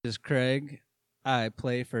This is Craig. I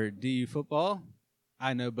play for DU football.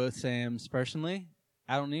 I know both Sams personally.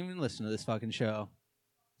 I don't even listen to this fucking show.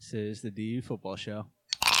 This is the DU football show.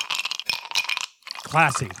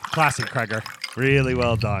 Classy, Kreger. Really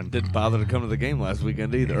well done. Didn't bother to come to the game last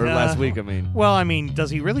weekend either. Or last week, I mean. Well, I mean, does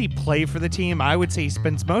he really play for the team? I would say he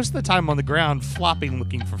spends most of the time on the ground flopping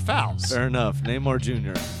looking for fouls. Fair enough. Neymar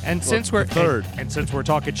Jr. And since we're since we're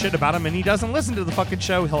talking shit about him and he doesn't listen to the fucking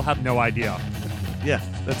show, he'll have no idea. Yeah,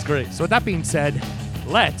 that's great. So with that being said,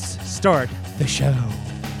 let's start the show.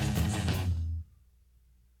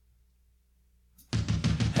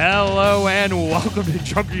 Hello and welcome to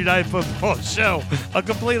Drunken United Football Show. A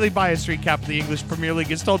completely biased recap of the English Premier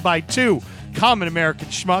League is told by two common American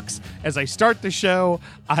schmucks. As I start the show,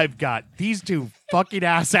 I've got these two fucking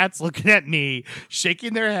asshats looking at me,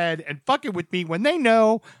 shaking their head and fucking with me when they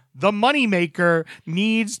know the moneymaker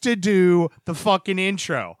needs to do the fucking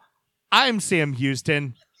intro. I'm Sam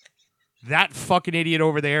Houston. That fucking idiot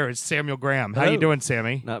over there is Samuel Graham. How you doing,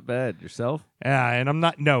 Sammy? Not bad. Yourself? Yeah, and I'm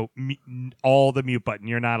not, all the mute button.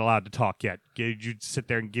 You're not allowed to talk yet. You sit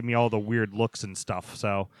there and give me all the weird looks and stuff.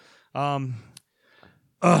 So,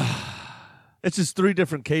 it's just 3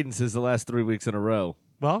 different cadences the last 3 weeks in a row.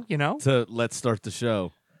 Well, To let's start the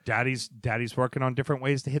show. Daddy's working on different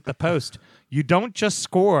ways to hit the post. You don't just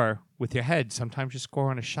score with your head. Sometimes you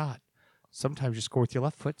score on a shot. Sometimes you score with your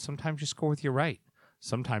left foot. Sometimes you score with your right.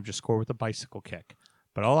 Sometimes you score with a bicycle kick.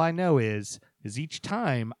 But all I know is each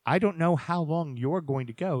time, I don't know how long you're going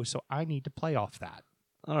to go, so I need to play off that.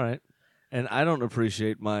 All right. And I don't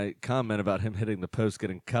appreciate my comment about him hitting the post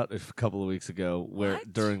getting cut a couple of weeks ago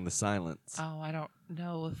during the silence. Oh, I don't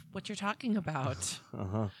know what you're talking about.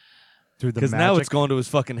 Uh-huh. Because now it's gone to his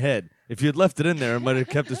fucking head. If you had left it in there, it might have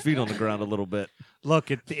kept his feet on the ground a little bit.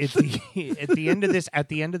 Look, at the end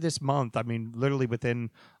of this month, I mean, literally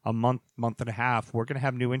within a month and a half, we're gonna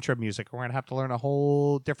have new intro music. We're gonna have to learn a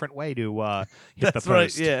whole different way to hit That's the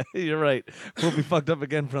post. right. Yeah, you're right. We'll be fucked up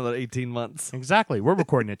again for another 18 months. Exactly. We're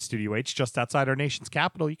recording at Studio H, just outside our nation's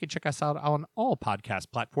capital. You can check us out on all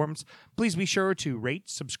podcast platforms. Please be sure to rate,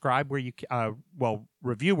 subscribe where you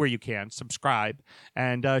review where you can, subscribe,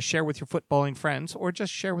 and share with your footballing friends, or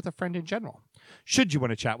just share with a friend in general. Should you want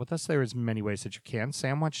to chat with us, there is many ways that you can.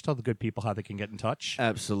 Sam, why don't you tell the good people how they can get in touch?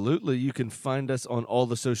 Absolutely. You can find us on all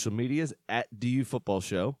the social medias at DU Football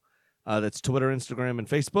Show. That's Twitter, Instagram, and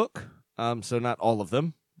Facebook. So not all of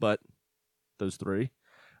them, but those 3.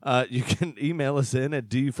 You can email us in at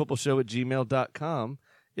dufootballshow@gmail.com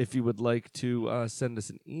if you would like to send us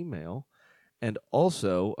an email. And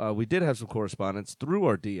also, we did have some correspondence through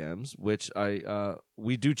our DMs, which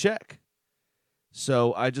we do check.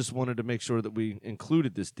 So I just wanted to make sure that we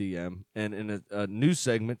included this DM and in a new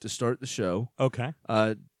segment to start the show. Okay.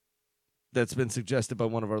 That's been suggested by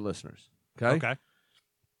one of our listeners. Okay.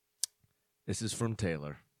 This is from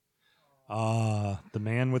Taylor. The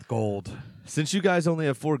man with gold. Since you guys only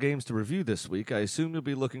have 4 games to review this week, I assume you'll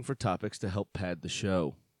be looking for topics to help pad the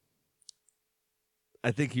show. I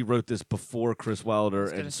think he wrote this before Chris Wilder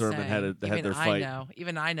and Sermon had their fight.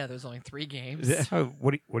 Even I know there's only 3 games. Oh,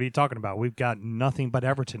 what are you talking about? We've got nothing but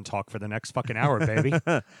Everton talk for the next fucking hour, baby.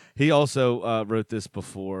 He also wrote this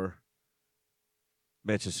before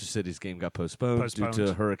Manchester City's game got postponed due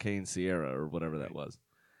to Hurricane Sierra or whatever that was.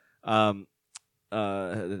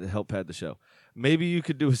 Help pad the show. Maybe you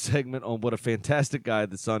could do a segment on what a fantastic guy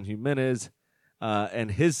that Son Heung-min is. And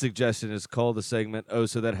his suggestion is call the segment, "Oh,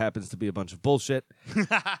 so that happens to be a bunch of bullshit."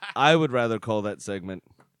 I would rather call that segment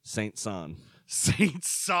Saint Son. Saint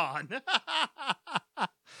Son.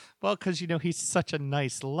 Well, because, he's such a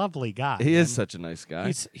nice, lovely guy. He is such a nice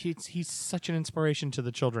guy. He's such an inspiration to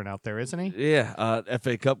the children out there, isn't he? Yeah.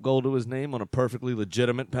 FA Cup goal to his name on a perfectly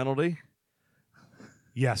legitimate penalty.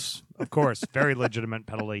 Yes, of course. Very legitimate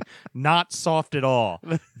penalty. Not soft at all.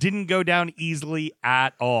 Didn't go down easily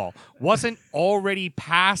at all. Wasn't already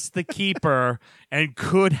past the keeper and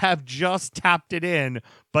could have just tapped it in,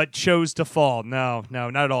 but chose to fall. No,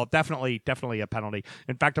 not at all. Definitely a penalty.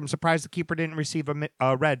 In fact, I'm surprised the keeper didn't receive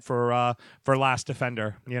a red for last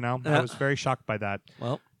defender. I was very shocked by that.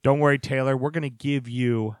 Well, don't worry, Taylor. We're going to give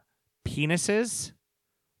you penises,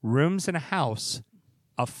 rooms in a house,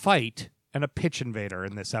 a fight, and a pitch invader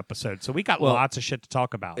in this episode. So we got lots of shit to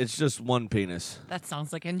talk about. It's just one penis. That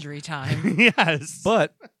sounds like injury time. Yes.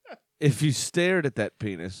 But if you stared at that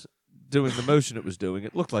penis doing the motion it was doing,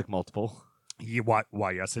 it looked like multiple.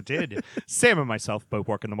 Why, yes, it did. Sam and myself both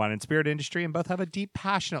work in the wine and spirit industry and both have a deep,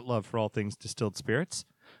 passionate love for all things distilled spirits.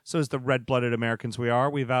 So as the red-blooded Americans we are,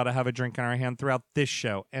 we vow to have a drink in our hand throughout this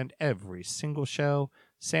show and every single show.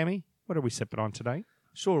 Sammy, what are we sipping on tonight?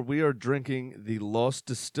 Sure, we are drinking the Lost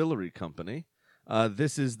Distillery Company.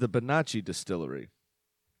 This is the Bonacci Distillery.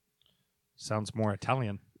 Sounds more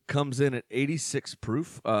Italian. Comes in at 86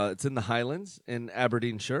 proof. It's in the Highlands in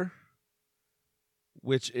Aberdeenshire,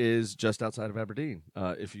 which is just outside of Aberdeen,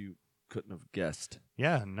 if you couldn't have guessed.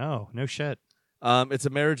 Yeah, no shit. It's a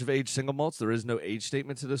marriage of aged single malts. There is no age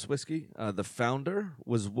statement to this whiskey. The founder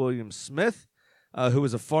was William Smith, who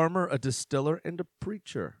was a farmer, a distiller, and a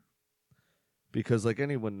preacher. Because, like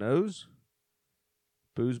anyone knows,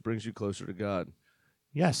 booze brings you closer to God.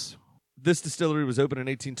 Yes. This distillery was opened in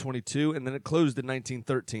 1822, and then it closed in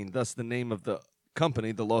 1913, thus the name of the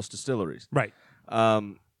company, the Lost Distilleries. Right.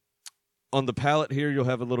 On the palate here, you'll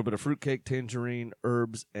have a little bit of fruitcake, tangerine,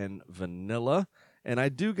 herbs, and vanilla. And I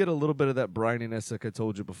do get a little bit of that brininess, like I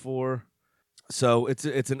told you before. So it's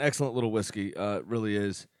an excellent little whiskey. It really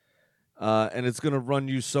is. And it's going to run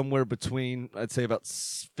you somewhere between, I'd say, about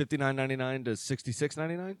 $59.99 to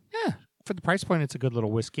 $66.99. Yeah. For the price point, it's a good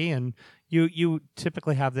little whiskey, and you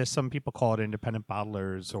typically have this. Some people call it independent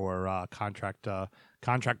bottlers or contract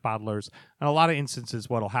bottlers. In a lot of instances,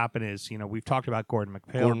 what'll happen is, we've talked about Gordon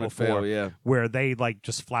MacPhail before, yeah. where they like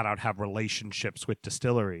just flat out have relationships with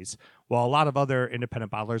distilleries. Well, a lot of other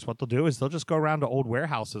independent bottlers, what they'll do is they'll just go around to old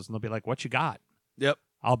warehouses and they'll be like, "What you got? Yep.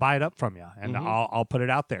 I'll buy it up from you, and I'll put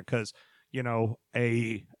it out there," because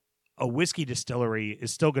a whiskey distillery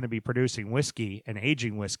is still going to be producing whiskey and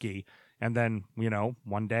aging whiskey. And then,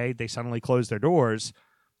 one day they suddenly close their doors.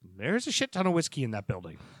 There's a shit ton of whiskey in that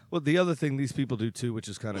building. Well, the other thing these people do too, which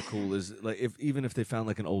is kind of cool, is like even if they found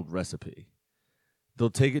like an old recipe,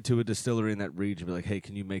 they'll take it to a distillery in that region and be like, "Hey,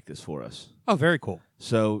 can you make this for us?" Oh, very cool.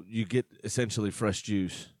 So you get essentially fresh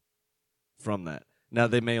juice from that. Now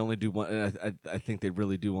they may only do one. And I think they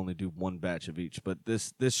really do only do one batch of each, but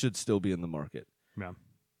this should still be in the market. Yeah.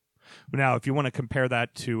 Now, if you want to compare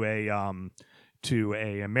that to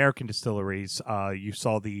a American distilleries, you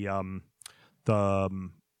saw the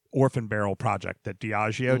Orphan Barrel project that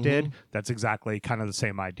Diageo did. That's exactly kind of the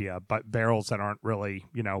same idea, but barrels that aren't really,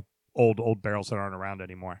 old barrels that aren't around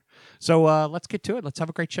anymore. So let's get to it. Let's have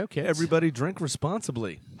a great show, kids. Everybody drink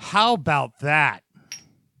responsibly. How about that?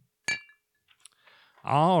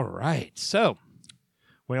 All right. So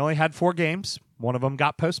we only had 4 games. One of them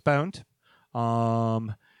got postponed.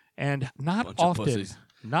 And not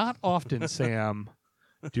often, Sam,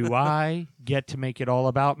 do I get to make it all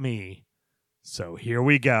about me. So here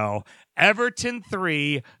we go. Everton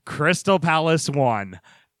 3, Crystal Palace 1.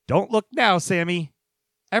 Don't look now, Sammy.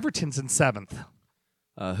 Everton's in 7th.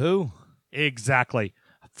 Who? Exactly.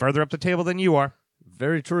 Further up the table than you are.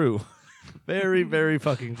 Very true. Very, very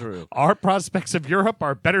fucking true. Our prospects of Europe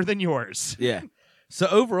are better than yours. Yeah. So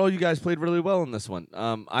overall, you guys played really well in this one.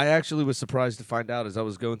 I actually was surprised to find out as I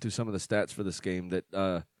was going through some of the stats for this game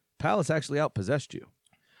that Palace actually outpossessed you.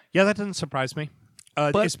 Yeah, that doesn't surprise me.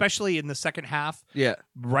 But- especially in the second half. Yeah.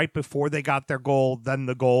 Right before they got their goal, then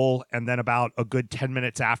the goal, and then about a good 10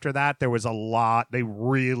 minutes after that, there was a lot. They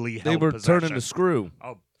really held They were possession. turning the screw.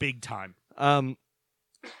 Oh, big time.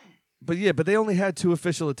 But they only had 2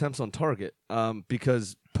 official attempts on target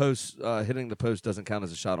because hitting the post doesn't count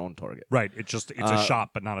as a shot on target. Right. It's a shot,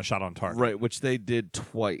 but not a shot on target. Right, which they did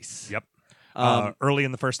twice. Yep. Early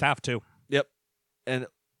in the first half, too. Yep. And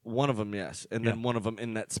one of them, yes. And then one of them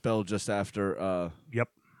in that spell just after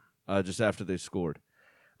just after they scored.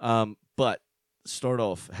 But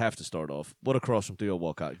have to start off. What a cross from Theo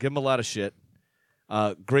Walcott. Give him a lot of shit.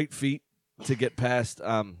 Great feat to get past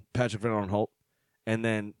Patrick Van Aanholt. And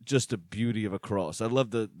then just a beauty of a cross. I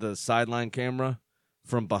love the sideline camera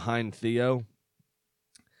from behind Theo.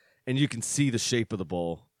 And you can see the shape of the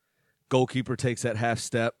ball. Goalkeeper takes that half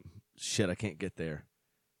step. Shit, I can't get there.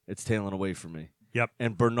 It's tailing away from me. Yep.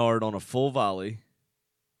 And Bernard on a full volley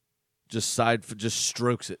just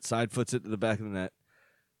strokes it, side foots it to the back of the net.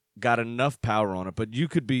 Got enough power on it, but you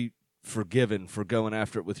could be forgiven for going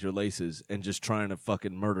after it with your laces and just trying to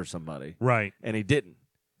fucking murder somebody. Right. And he didn't.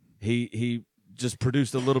 He just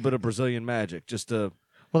produced a little bit of Brazilian magic.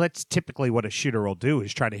 Well, that's typically what a shooter will do,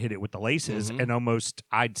 is try to hit it with the laces, and almost,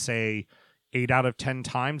 I'd say, 8 out of 10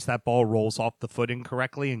 times that ball rolls off the foot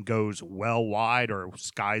incorrectly and goes well wide or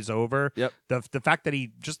skies over. Yep. The fact that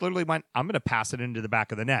he just literally went, I'm going to pass it into the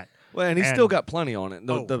back of the net. Well, and he still got plenty on it.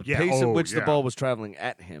 The pace at which the yeah. ball was traveling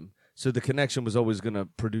at him, so the connection was always going to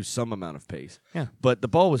produce some amount of pace. Yeah. But the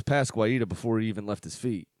ball was past Guaita before he even left his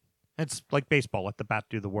feet. It's like baseball. Let the bat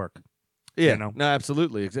do the work. Yeah, You know? no,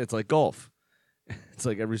 absolutely. It's like golf. It's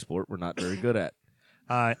like every sport we're not very good at.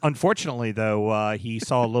 Unfortunately, though, he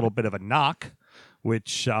saw a little bit of a knock,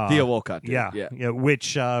 which Theo Walcott did. Yeah,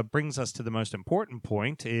 which brings us to the most important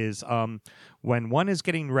point: is when one is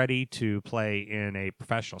getting ready to play in a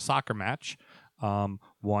professional soccer match,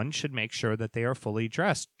 one should make sure that they are fully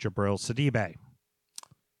dressed. Jabril Sidibe.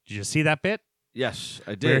 Did you see that bit? Yes,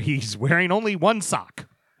 I Where did. he's wearing only one sock.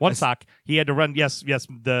 One sock. He had to run. Yes.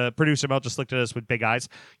 The producer Mel just looked at us with big eyes.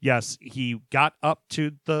 Yes, he got up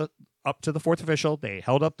to the fourth official. They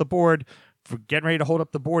held up the board for getting ready to hold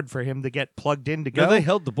up the board for him to get plugged in to go. No, they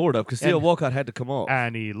held the board up because Theo Walcott had to come off.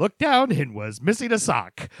 And he looked down and was missing a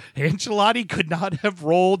sock. Ancelotti could not have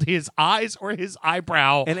rolled his eyes or his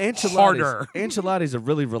eyebrow And harder. Ancelotti's a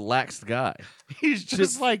really relaxed guy. He's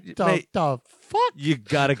just like, mate, the fuck? You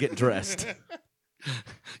gotta get dressed.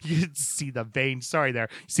 You see the vein. Sorry there.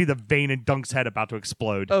 You see the vein in Dunk's head about to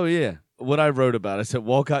explode. Oh yeah. What I wrote about, I said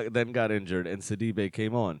Walcott then got injured and Sidibe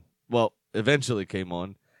came on. Well, eventually came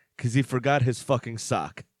on because he forgot his fucking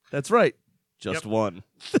sock. That's right. Just one.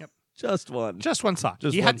 Yep. Just one. Just one sock.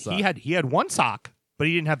 Just he one had, sock. He had one sock, but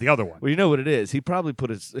he didn't have the other one. Well, you know what it is. He probably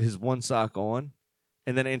put his one sock on,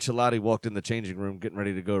 and then Ancelotti walked in the changing room getting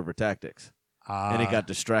ready to go over tactics. And he got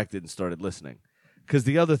distracted and started listening. Because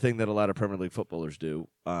the other thing that a lot of Premier League footballers do,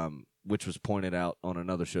 which was pointed out on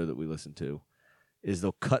another show that we listened to, is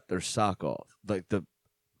they'll cut their sock off, like the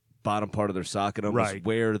bottom part of their sock, and almost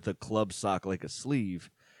wear the club sock like a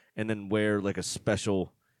sleeve, and then wear like a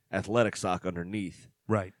special athletic sock underneath.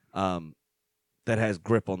 Right. That has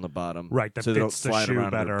grip on the bottom. Right, that so they don't fits the slide shoe around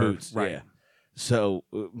in better. their boots. Right. Yeah. So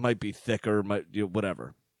it might be thicker,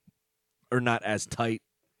 whatever. Or not as tight,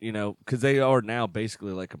 because they are now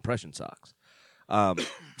basically like compression socks.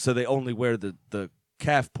 So they only wear the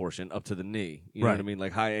calf portion up to the knee. You know what I mean?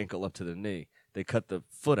 Like high ankle up to the knee. They cut the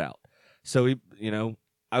foot out. So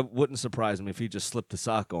I wouldn't surprise me if he just slipped the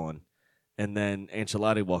sock on, and then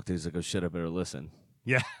Ancelotti walked in. He's like, "Oh shit, I better listen."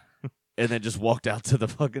 Yeah. And then just walked out to the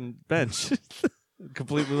fucking bench,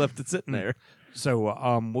 completely left it sitting there. So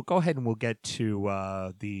we'll go ahead and we'll get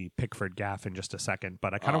to the Pickford gaffe in just a second,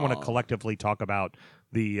 but I kind of want to collectively talk about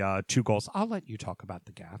the 2 goals. I'll let you talk about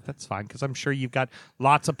the gaffe. That's fine, because I'm sure you've got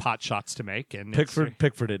lots of pot shots to make. And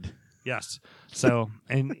Pickforded. Yes. So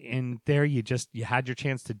and there you had your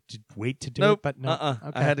chance to wait to do Nope. it, but no.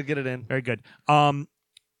 Okay. I had to get it in. Very good.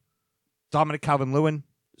 Dominic Calvert-Lewin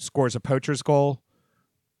scores a poacher's goal.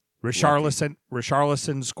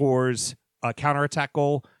 Richarlison scores a counterattack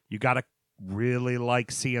goal. You got to really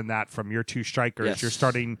like seeing that from your 2 strikers. Yes. You're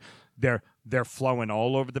starting. They're flowing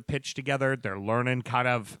all over the pitch together. They're learning kind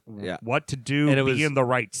of what to do, And be in the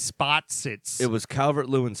right spots. It was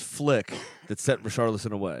Calvert-Lewin's flick that sent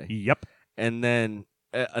Richarlison away. Yep. And then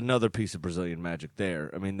another piece of Brazilian magic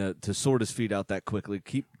there. I mean, to sort his feet out that quickly,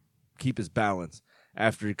 keep his balance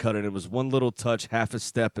after he cut it. It was one little touch, half a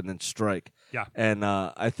step, and then strike. Yeah. And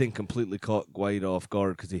I think completely caught Guaita off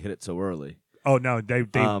guard because he hit it so early. Oh no, they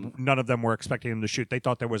none of them were expecting him to shoot. They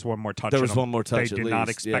thought there was one more touch. There was in him. one more touch. They at did not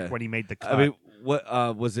least, expect when he made the cut. I mean,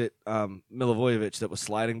 what was it? Milivojevic that was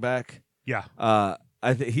sliding back. Yeah.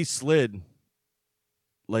 I think he slid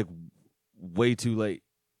like way too late.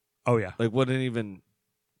 Oh yeah. Like wasn't even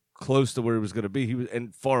close to where he was going to be. He was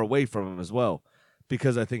and far away from him as well,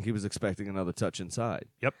 because I think he was expecting another touch inside.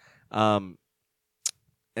 Yep.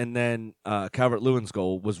 And then Calvert-Lewin's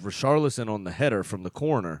goal was Richarlison on the header from the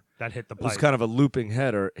corner. That hit the It was pipe. kind of a looping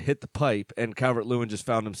header, hit the pipe, and Calvert-Lewin just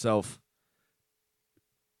found himself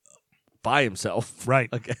by himself. Right.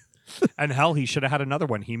 Okay. And hell, he should have had another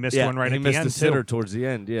one. He missed one right he at missed the end the sitter too. towards the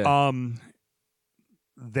end. Yeah.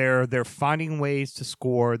 They're finding ways to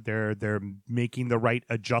score. They're making the right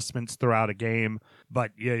adjustments throughout a game.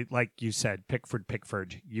 But like you said,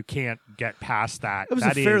 Pickford, you can't get past that. It was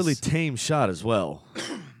That a fairly is- tame shot as well.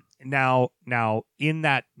 now in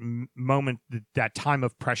that moment, that time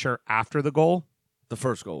of pressure after the goal. The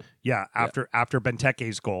first goal. Yeah, after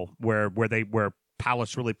Benteke's goal, where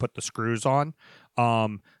Palace really put the screws on.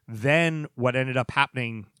 Then what ended up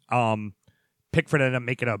happening? Pickford ended up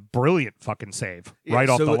making a brilliant fucking save right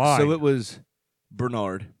off the line. So it was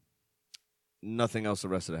Bernard. Nothing else the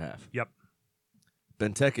rest of the half. Yep,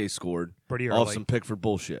 Benteke scored pretty early. off some Pickford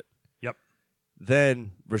bullshit. Yep.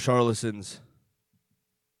 Then Richarlison's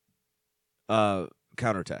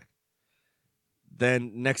counterattack.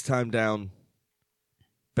 Then next time down,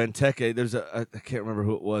 Benteke, I can't remember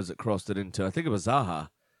who it was that crossed it into. I think it was Zaha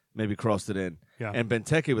maybe crossed it in. Yeah. And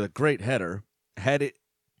Benteke with a great header had it,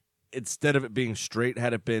 instead of it being straight,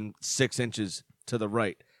 had it been 6 inches to the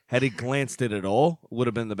right. Had he glanced it at all, it would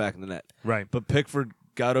have been in the back of the net. Right. But Pickford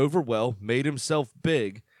got over well, made himself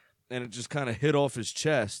big, and it just kind of hit off his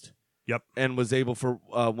chest. Yep. And was able for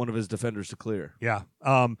one of his defenders to clear. Yeah.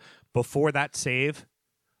 Before that save,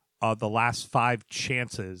 the last 5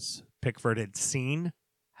 chances Pickford had seen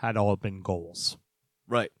had all been goals.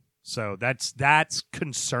 Right. So that's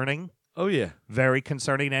concerning. Oh, yeah. Very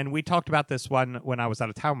concerning. And we talked about this one when I was out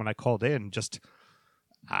of town when I called in. Just,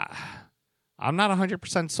 I'm not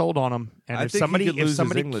 100% sold on him. And I if think somebody, he could if lose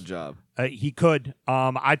somebody, his England job. He could.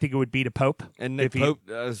 I think it would be to Pope. And Nick if he- Pope,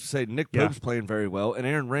 Nick Yeah. Pope's playing very well, and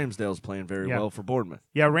Aaron Ramsdale's playing very Yeah. well for Bournemouth.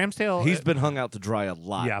 Yeah, Ramsdale. He's been hung out to dry a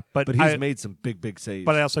lot. Yeah, but he's I- made some big saves.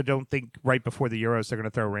 But I also don't think right before the Euros they're going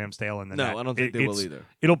to throw Ramsdale in the net. no, I don't think they will either.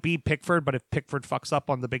 It'll be Pickford, but if Pickford fucks up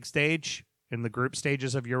on the big stage in the group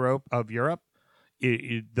stages of Europe,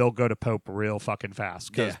 they'll go to Pope real fucking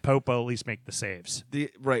fast because Yeah. Pope will at least make the saves.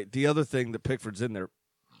 The other thing that Pickford's in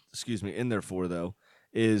there for though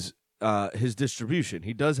is his distribution.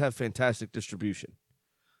 He does have fantastic distribution.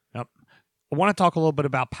 Yep. I want to talk a little bit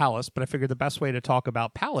about Palace, but I figured the best way to talk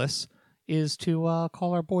about Palace is to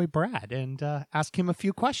call our boy Brad and ask him a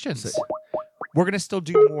few questions. We're going to still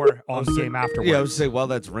do more on the game afterwards. Yeah, I would say while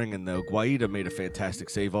that's ringing though, Guaita made a fantastic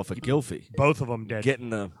save off of Gylfi, Both of them did. getting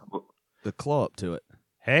the claw up to it.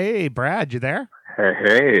 Hey, Brad, you there?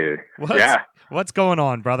 Hey. What's going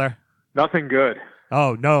on, brother? Nothing good.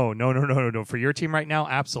 Oh, no. For your team right now,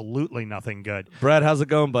 absolutely nothing good. Brad, how's it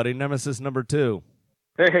going, buddy? Nemesis number 2.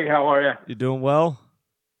 Hey, how are you? You doing well?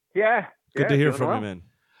 Yeah. Good to hear from you, man.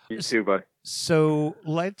 You too, bud. So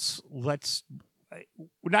let's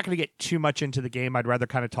we're not going to get too much into the game. I'd rather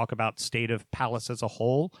kind of talk about state of Palace as a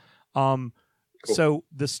whole. Cool. So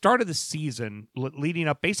the start of the season, leading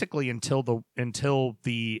up basically until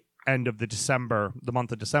the end of the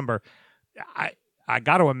month of December, I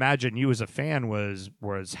got to imagine you as a fan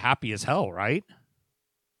was happy as hell, right?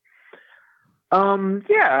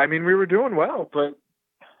 Yeah, I mean, we were doing well, but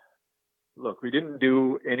look, we didn't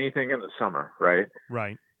do anything in the summer, right?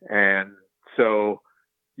 Right. And so,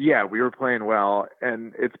 yeah, we were playing well,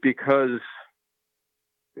 and it's because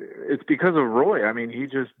of Roy. I mean,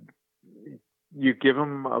 you give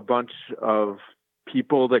him a bunch of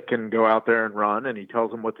people that can go out there and run, and he tells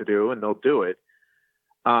them what to do, and they'll do it.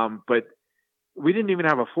 But we didn't even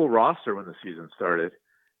have a full roster when the season started.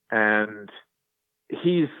 And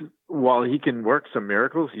while he can work some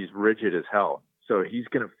miracles, he's rigid as hell. So he's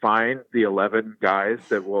going to find the 11 guys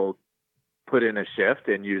that will put in a shift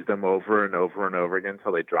and use them over and over and over again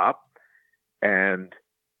until they drop. And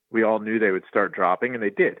we all knew they would start dropping, and they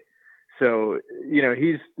did. So,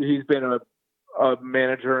 he's been a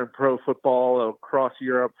manager in pro football across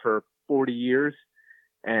Europe for 40 years.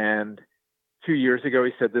 And 2 years ago,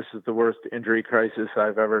 he said, this is the worst injury crisis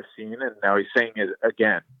I've ever seen. And now he's saying it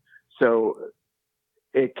again. So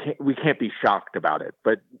we can't be shocked about it.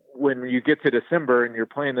 But when you get to December and you're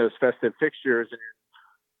playing those festive fixtures and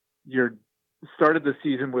you're started the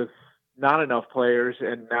season with not enough players,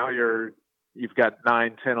 and now you've got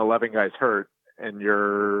 9, 10, 11 guys hurt, and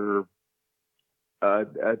you're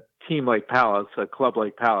a team like Palace, a club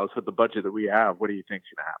like Palace with the budget that we have, what do you think's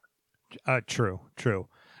going to happen? True.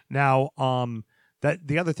 Now, that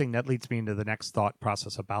the other thing that leads me into the next thought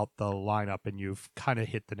process about the lineup, and you've kind of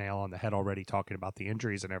hit the nail on the head already talking about the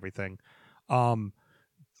injuries and everything.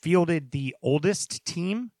 Fielded the oldest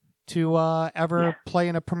team to ever play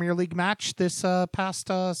in a Premier League match this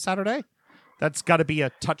past Saturday. That's got to be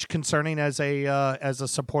a touch concerning as a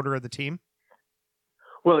supporter of the team.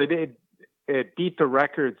 Well, it beat the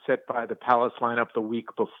record set by the Palace lineup the week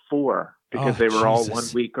before because they were all 1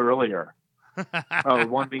 week earlier.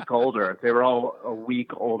 1 week older. They were all a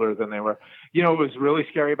week older than they were. What was really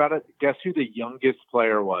scary about it? Guess who the youngest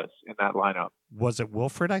player was in that lineup? Was it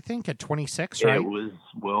Wilfred, I think, at 26, right? It was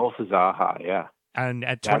Wilf Zaha, yeah. And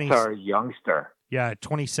at 20, that's our youngster. Yeah, at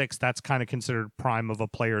 26, that's kind of considered prime of a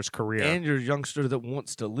player's career. And your youngster that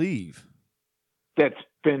wants to leave. That's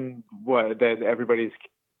been that everybody's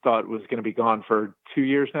thought was going to be gone for 2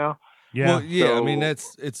 years now. Yeah. Well, yeah. So, I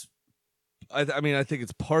mean, I think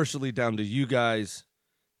it's partially down to you guys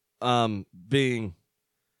being.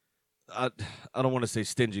 I don't want to say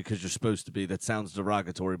stingy because you're supposed to be. That sounds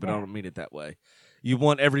derogatory, but I don't mean it that way. You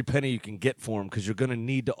want every penny you can get for him because you're going to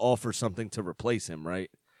need to offer something to replace him,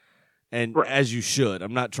 right? And as you should.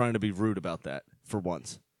 I'm not trying to be rude about that for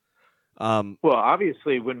once. Well,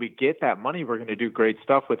 obviously, when we get that money, we're going to do great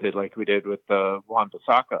stuff with it, like we did with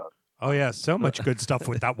Wan-Bissaka. Oh yeah, so much good stuff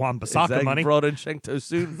with that Wan-Bissaka Exactly. money. Brought in Shank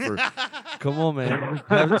Tosun for. Come on, man.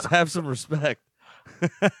 Have some respect.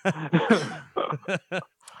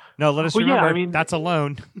 No, let us remember that's a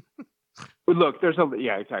loan. Look,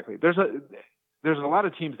 exactly. There's a lot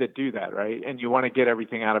of teams that do that, right? And you want to get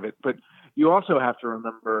everything out of it, but you also have to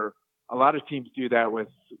remember a lot of teams do that with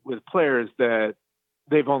players that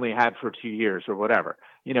they've only had for 2 years or whatever.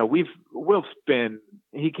 Wilf's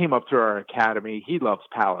he came up through our academy. He loves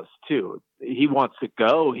Palace too. He wants to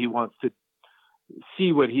go. He wants to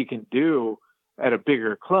see what he can do. at a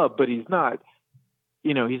bigger club, but he's not,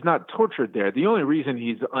 he's not tortured there. The only reason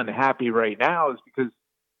he's unhappy right now is because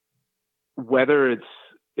whether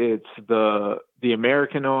it's the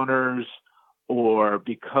American owners or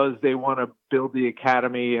because they want to build the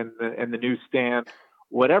academy and the new stand,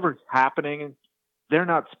 whatever's happening, they're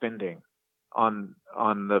not spending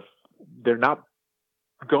they're not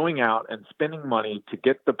going out and spending money to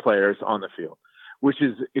get the players on the field, which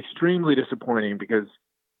is extremely disappointing because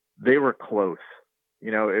they were close.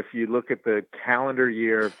 If you look at the calendar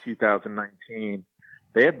year of 2019,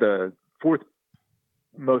 they had the fourth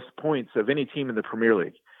most points of any team in the Premier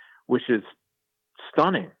League, which is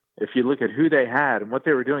stunning. If you look at who they had and what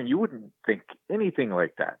they were doing, you wouldn't think anything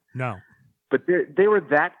like that. No. But they were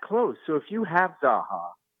that close. So if you have Zaha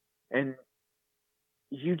and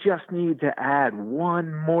you just need to add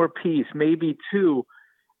one more piece, maybe two,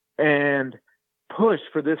 and push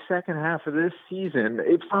for this second half of this season,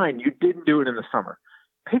 it's fine. You didn't do it in the summer.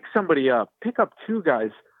 Pick somebody up. Pick up two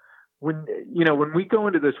guys. When we go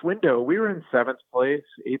into this window, we were in 7th place,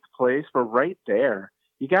 8th place. We're right there.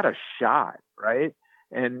 You got a shot, right?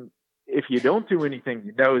 And if you don't do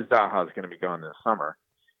anything, Zaha's going to be gone this summer.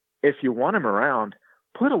 If you want him around,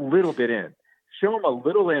 put a little bit in. Show him a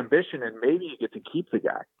little ambition, and maybe you get to keep the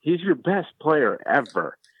guy. He's your best player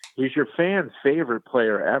ever. He's your fans' favorite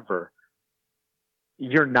player ever.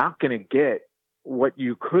 You're not going to get what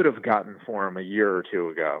you could have gotten for him a year or two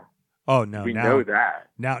ago. Oh no, we know that.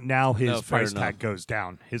 Now his fair price enough. tag goes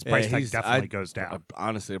down. His price tag definitely goes down.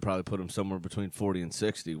 Honestly, I'd probably put him somewhere between 40 and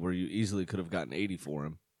 60, where you easily could have gotten 80 for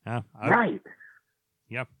him. Right.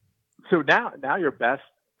 Yep. So now your best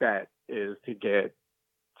bet is to get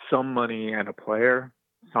some money and a player,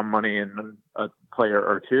 some money and a player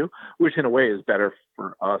or two, which in a way is better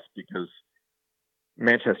for us because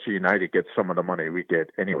Manchester United gets some of the money we get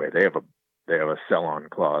anyway. They have a sell-on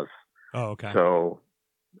clause. Oh, okay. So,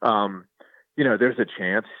 there's a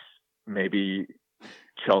chance maybe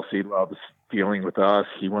Chelsea loves dealing with us.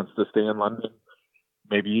 He wants to stay in London.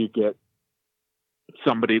 Maybe you get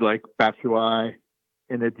somebody like Batshuayi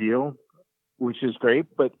in a deal, which is great,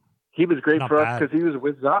 but he was great Not for bad. us because he was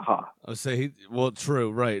with Zaha. I would say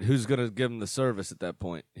true, right. Who's going to give him the service at that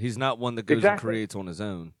point? He's not one that goes and Exactly. creates on his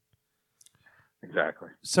own. Exactly.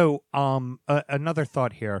 So, another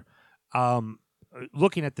thought here.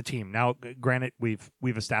 Looking at the team now, granted, we've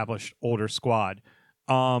established older squad.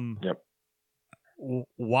 Yep.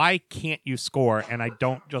 Why can't you score? And I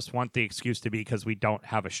don't just want the excuse to be because we don't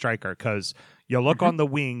have a striker. Because you look on the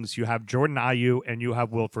wings, you have Jordan Ayew and you have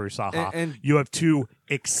Wilfried Zaha. And You have two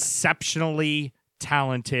exceptionally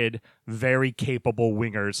talented, very capable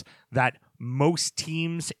wingers that most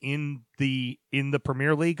teams in the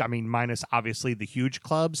Premier League, I mean, minus obviously the huge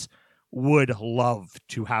clubs, would love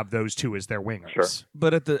to have those two as their wingers. Sure.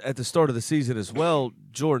 but at the start of the season as well,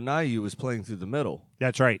 Jordan Ayew was playing through the middle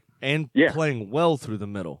That's right. and Yeah. playing well through the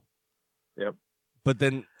middle. Yep. But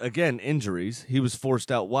then again, injuries. He was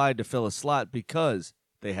forced out wide to fill a slot because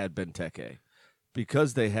they had Benteke,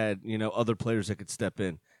 because they had other players that could step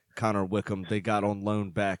in. Connor Wickham, they got on loan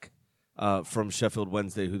back from Sheffield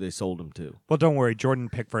Wednesday, who they sold him to. Well, don't worry, Jordan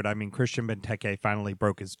Pickford. I mean, Christian Benteke finally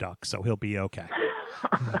broke his duck, so he'll be okay.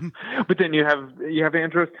 But then you have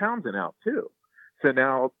Andros Townsend out too. So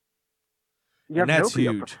now you have And that's nobody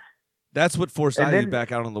up huge. That's what forced And Ayew then-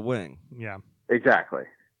 back out on the wing. Yeah. Exactly.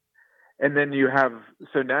 And then you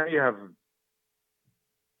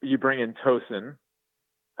bring in Tosin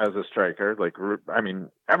as a striker.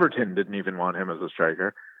 Everton didn't even want him as a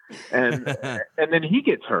striker. And and then he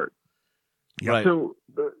gets hurt. Right. So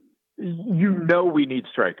we need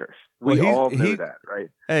strikers. Well, We he's- all know he- that, right?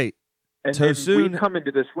 Hey, And Tosun- then we come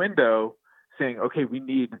into this window saying, okay, we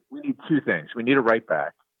need two things. We need a right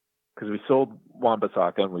back because we sold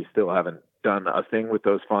Wan-Bissaka and we still haven't done a thing with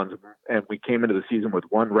those funds. And we came into the season with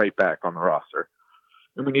one right back on the roster.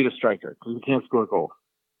 And we need a striker because we can't score goals.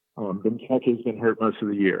 Benteke's been hurt most of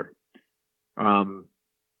the year.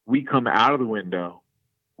 We come out of the window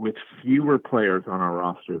with fewer players on our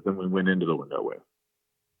roster than we went into the window with,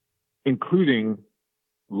 including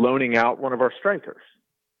loaning out one of our strikers.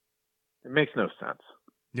 It makes no sense.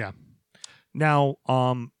 Yeah. Now,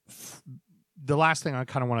 the last thing I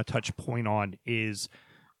kind of want to touch point on is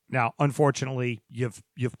now, unfortunately, you've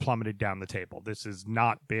plummeted down the table. This has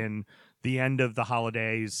not been the end of the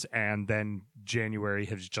holidays, and then January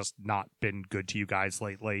has just not been good to you guys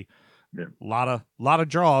lately. Yeah. A lot of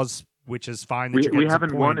draws, which is fine. That We you're getting some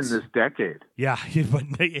haven't won in points. this decade. Yeah, but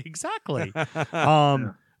exactly.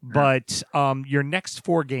 Yeah. But your next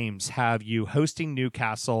 4 games have you hosting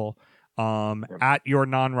Newcastle, at your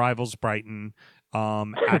non-rivals Brighton,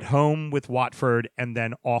 at home with Watford, and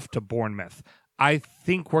then off to Bournemouth. I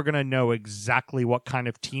think we're going to know exactly what kind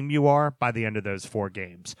of team you are by the end of those 4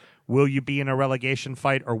 games. Will you be in a relegation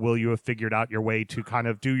fight, or will you have figured out your way to kind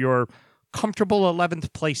of do your comfortable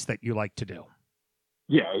 11th place that you like to do?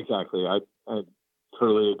 Yeah, exactly. I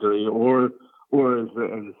totally agree. Or as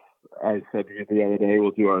I said the other day,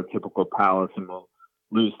 we'll do our typical Palace and we'll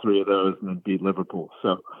lose 3 of those and then beat Liverpool.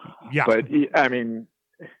 So, Yeah. but I mean,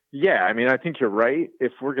 I think you're right.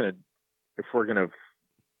 If we're gonna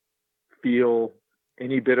feel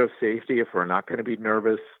any bit of safety, if we're not going to be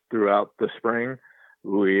nervous throughout the spring,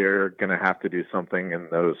 we're going to have to do something in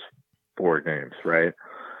those 4 games, right?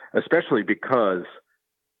 Especially because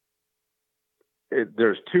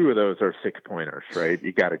there's 2 of those are 6-pointers, right?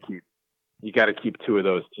 You got to keep 2 of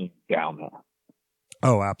those teams down there.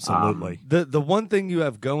 Oh, absolutely. The one thing you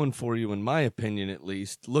have going for you, in my opinion at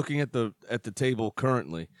least, looking at the table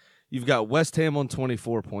currently, you've got West Ham on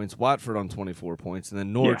 24 points, Watford on 24 points, and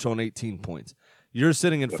then Norwich on 18 points. You're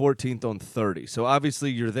sitting at 14th on 30, so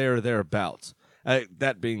obviously you're there or thereabouts.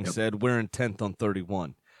 That being said, we're in 10th on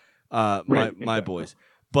 31, my boys.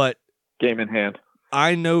 But game in hand.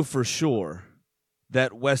 I know for sure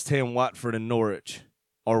that West Ham, Watford, and Norwich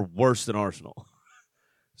are worse than Arsenal.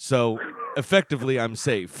 So effectively, I'm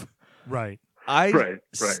safe. Right. I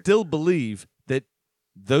still believe that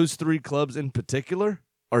those 3 clubs in particular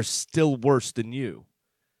are still worse than you.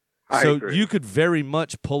 So you could very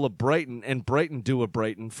much pull a Brighton, and Brighton do a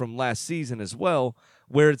Brighton from last season as well,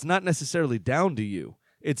 where it's not necessarily down to you.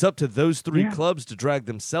 It's up to those 3 clubs to drag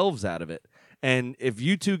themselves out of it. And if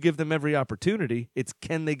you 2 give them every opportunity, it's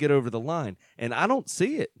can they get over the line? And I don't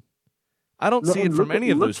see it. I don't see it from any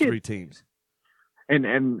of those 3 teams. And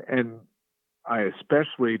I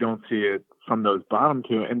especially don't see it from those bottom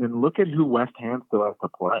 2. And then look at who West Ham still has to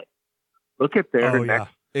play. Look at their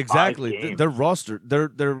next exactly. Their roster, their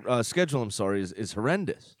schedule. I'm sorry, is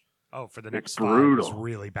horrendous. Oh, for the next 5 brutal. is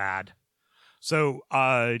really bad. So,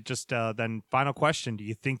 just then, final question: do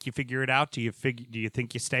you think you figure it out? Do you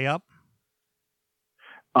think you stay up?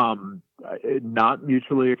 Not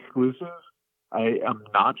mutually exclusive. I am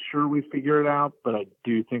not sure we figure it out, but I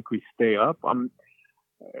do think we stay up.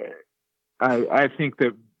 I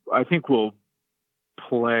think we'll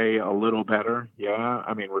play a little better. Yeah.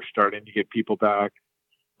 I mean, we're starting to get people back.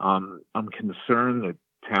 I'm concerned that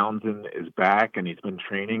Townsend is back and he's been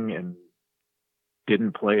training and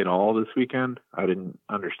didn't play at all this weekend. I didn't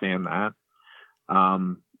understand that.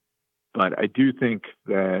 But I do think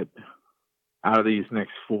that out of these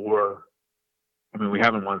next 4, I mean, we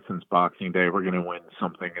haven't won since Boxing Day. We're going to win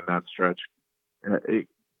something in that stretch.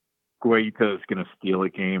 Guaita is going to steal a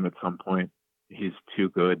game at some point. He's too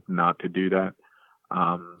good not to do that.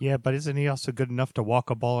 Yeah, but isn't he also good enough to walk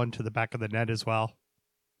a ball into the back of the net as well?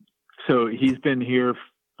 So he's been here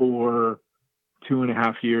for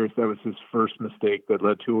 2.5 years. That was his first mistake that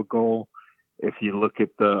led to a goal. If you look at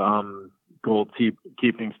the goal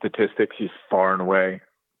keeping statistics, he's far and away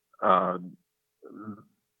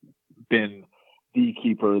been the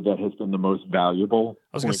keeper that has been the most valuable.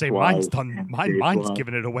 I was going to say mine's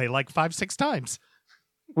given it away like 5-6 times.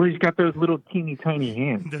 Well, he's got those little teeny tiny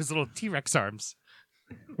hands. Those little T-Rex arms.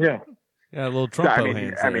 Yeah. Yeah, a little Trumpo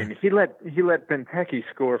hands. I mean, he let Benteke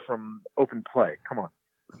score from open play. Come on.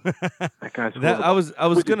 That guy's I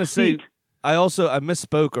was going to say, I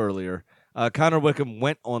misspoke earlier. Connor Wickham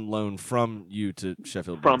went on loan from you to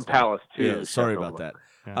Sheffield. From Palace too. Yeah, sorry about that.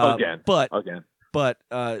 Yeah. Again. But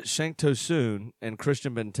Cenk Tosun and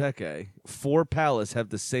Christian Benteke for Palace have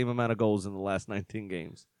the same amount of goals in the last 19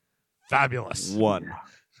 games. Fabulous. 1.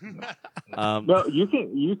 No,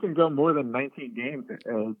 you can go more than 19 games.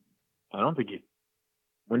 I don't think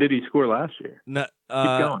when did he score last year? No, Keep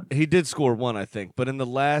going. He did score 1, I think. But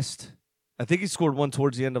I think he scored 1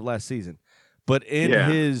 towards the end of last season. But in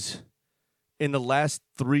the last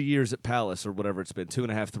 3 years at Palace, or whatever it's been,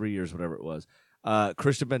 2.5, 3 years, whatever it was,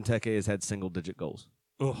 Christian Benteke has had single-digit goals.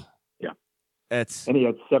 Oh, yeah. And he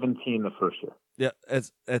had 17 the first year. Yeah,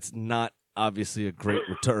 that's not obviously a great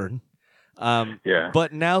return.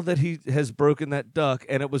 But now that he has broken that duck,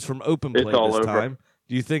 and it was from open play this time,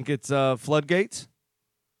 do you think it's floodgates?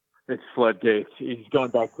 It's floodgates. He's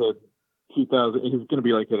going back to 2000. He's going to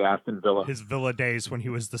be like at Aston Villa. His Villa days when he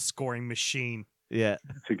was the scoring machine. Yeah.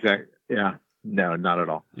 That's exactly. Yeah. No, not at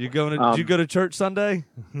all. You going to? Did you go to church Sunday?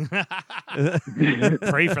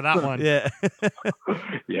 Pray for that one. Yeah.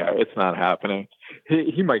 Yeah, it's not happening.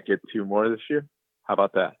 He might get 2 more this year. How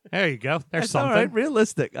about that? There you go. There's That's something. all right.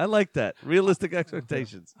 Realistic. I like that. Realistic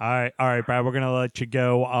expectations. All right, Brad. We're gonna let you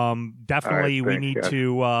go. Definitely, we need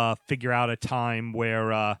to figure out a time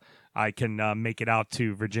where I can make it out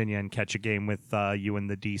to Virginia and catch a game with you and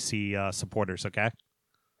the DC supporters. Okay.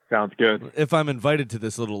 Sounds good. If I'm invited to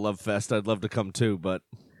this little love fest, I'd love to come too. But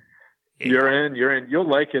You're in. You'll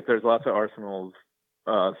like it. There's lots of Arsenal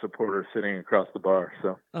supporters sitting across the bar.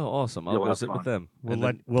 So awesome! I'll You'll go have sit fun. with them. We'll and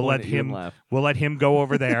let- then we'll point let at you and him- laugh. We'll let him go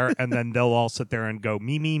over there, and then they'll all sit there and go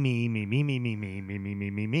me, me, me, me, me, me, me, me, me, me,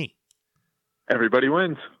 me, me, me. everybody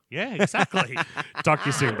wins. Yeah, exactly. Talk to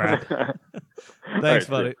you soon, Brad. Thanks, All right,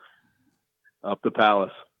 buddy. Up the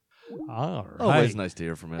palace. All right. Always nice to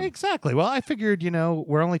hear from him. Exactly. Well, I figured,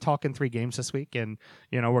 we're only talking 3 games this week, and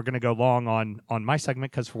we're going to go long on my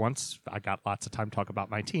segment because for once I got lots of time to talk about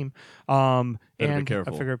my team. Better be And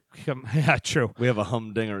careful. I figured, yeah, true. We have a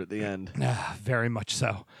humdinger at the end. Very much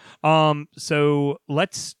so. So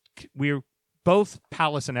we're both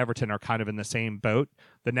Palace and Everton are kind of in the same boat.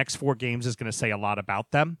 The next 4 games is going to say a lot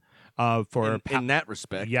about them. In that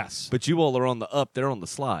respect, Yes. But you all are on the up; they're on the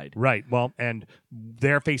slide. Right. Well, and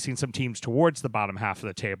they're facing some teams towards the bottom half of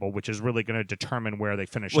the table, which is really going to determine where they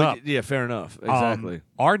finish Well, up. yeah, fair enough. Exactly.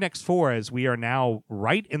 Our next 4 is we are now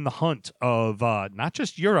right in the hunt of not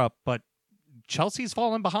just Europe, but Chelsea's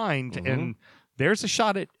fallen behind, and there's a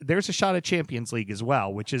shot at Champions League as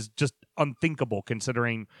well, which is just unthinkable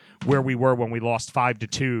considering where we were when we lost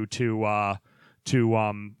 5-2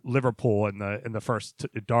 to Liverpool in the first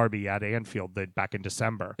derby at Anfield back in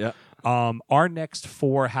December. Yeah. Our next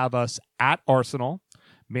 4 have us at Arsenal,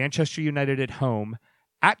 Manchester United at home,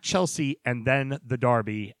 at Chelsea, and then the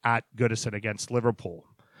derby at Goodison against Liverpool.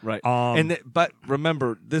 Right. Um, But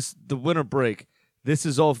remember, the winter break. This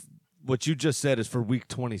is all what you just said is for week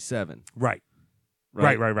 27. Right.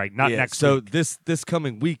 Right. Not Yeah, next so week. this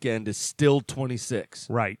coming weekend is still 26.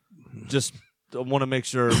 Right. Just want to make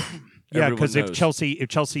sure. Yeah, everyone because if knows.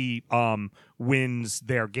 Chelsea wins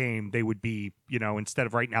their game, they would be, instead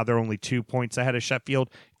of right now they're only 2 points ahead of Sheffield.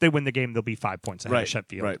 If they win the game, they'll be 5 points ahead of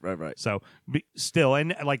Sheffield. Right. So still,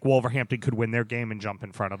 and like Wolverhampton could win their game and jump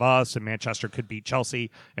in front of us, and Manchester could beat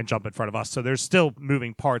Chelsea and jump in front of us. So there's still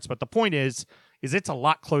moving parts, but the point is it's a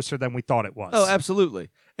lot closer than we thought it was. Oh, absolutely.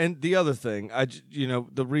 And the other thing,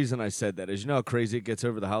 the reason I said that is, how crazy it gets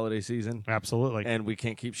over the holiday season, Absolutely. and we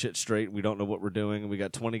can't keep shit straight. We don't know what we're doing, and we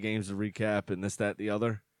got 20 games to recap, and this, that, the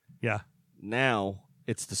other. Yeah. Now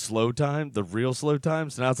it's the slow time, the real slow time.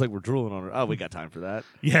 So now it's like we're drooling on it. Oh, we got time for that.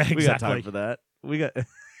 Yeah, exactly. We got time for that. We got,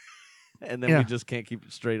 and then Yeah. we just can't keep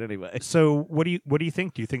it straight anyway. So what do you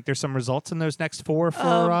think? Do you think there's some results in those next 4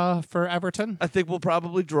 for Everton? I think we'll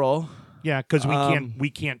probably draw. Yeah, because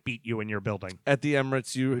we can't beat you in your building. At the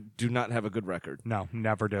Emirates, you do not have a good record. No,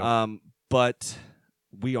 never do. But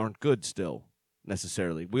we aren't good still,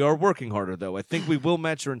 necessarily. We are working harder, though. I think we will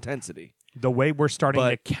match your intensity. The way we're starting to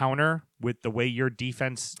But- counter with the way your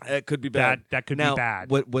defense It could be bad. that could Now, be bad.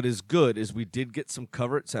 What is good is we did get some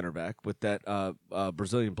cover at center back with that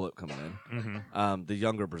Brazilian bloke coming in. Mm-hmm. The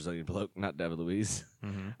younger Brazilian bloke, not David Luiz.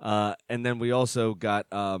 Mm-hmm. And then we also got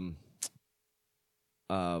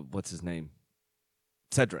what's his name?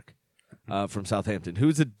 Cedric from Southampton,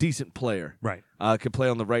 who's a decent player. Right. Could play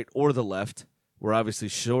on the right or the left. We're obviously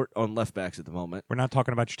short on left backs at the moment. We're not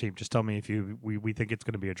talking about your team. Just tell me if we think it's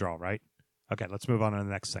going to be a draw, right? Okay, let's move on to the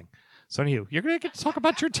next thing. So, you're going to get to talk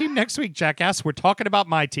about your team next week, jackass. We're talking about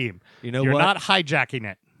my team. You know You're what? not hijacking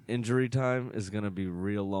it. Injury time is going to be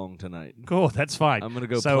real long tonight. Cool, that's fine. I'm going to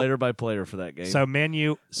go So- player by player for that game. So Man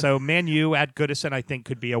U at Goodison, I think,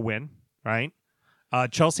 could be a win, right?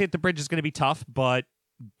 Chelsea at the Bridge is going to be tough, but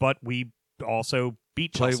we also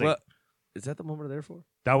beat play Chelsea. what? Is that the one we're there for?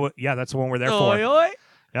 That's the one we're there for. Oi, oi.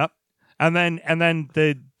 Yep. And then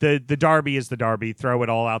the derby is the derby. Throw it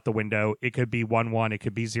all out the window. It could be 1-1. It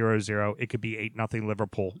could be 0-0. It could be 8-0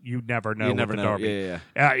 Liverpool. You never know. You with never the know. derby.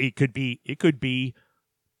 Yeah. It could be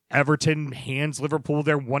Everton hands Liverpool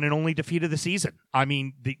their one and only defeat of the season. I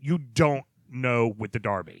mean, you don't know with the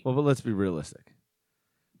derby. Well, but let's be realistic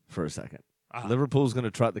for a second. Liverpool's going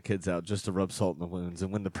to trot the kids out just to rub salt in the wounds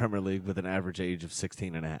and win the Premier League with an average age of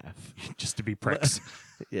 16 and a half. Just to be pricks.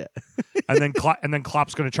 Yeah. and then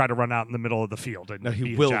Klopp's going to try to run out in the middle of the field. And No, he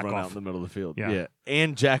be a will jack run off. out in the middle of the field. Yeah.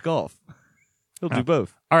 And jack off. He'll do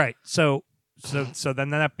both. All right, so then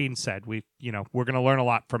that being said, we're going to learn a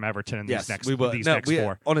lot from Everton in Yes, these next we will. these No, next we,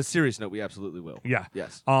 4. on a serious note, we absolutely will. Yeah.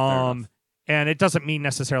 Yes. Fair enough. And it doesn't mean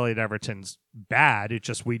necessarily that Everton's bad. It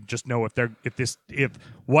just we just know if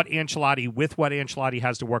what Ancelotti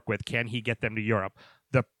has to work with, can he get them to Europe?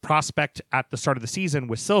 The prospect at the start of the season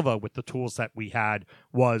with Silva, with the tools that we had,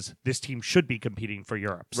 was this team should be competing for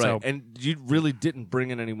Europe. Right. So And you really didn't bring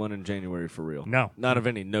in anyone in January for real. No. Not of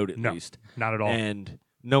any note, at No. least. not at all. And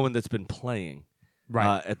no one that's been playing.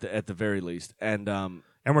 Right. At the very least. And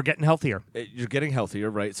And we're getting healthier. you're getting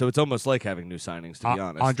healthier, right? So it's almost like having new signings, to be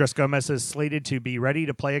honest. Andres Gomez is slated to be ready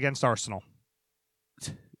to play against Arsenal.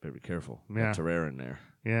 better be careful. Yeah. Got Terrera in there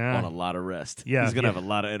on Yeah. a lot of rest. Yeah, He's going to yeah. have a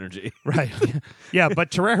lot of energy. Right. Yeah,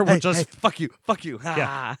 but Terrera will just fuck you.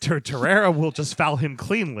 yeah, Terrera will just foul him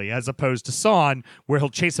cleanly, as opposed to Son, where he'll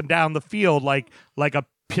chase him down the field like a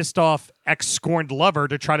pissed off ex-scorned lover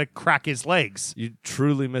to try to crack his legs. You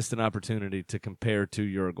truly missed an opportunity to compare two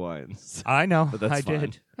Uruguayans. I know. But that's I fine.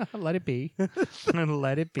 did. Let it be.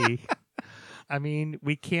 Let it be. I mean,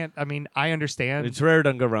 we can't. I mean, I understand. It's rare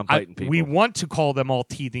doesn't go around biting people. We want to call them all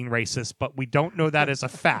teething racists, but we don't know that as a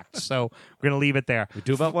fact. So we're going to leave it there. We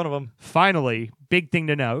do about one of them. Finally, big thing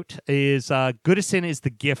to note is Goodison is the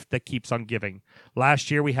gift that keeps on giving. Last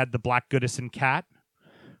year, we had the Black Goodison cat.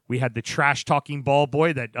 We had the trash-talking ball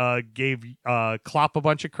boy that gave Klopp a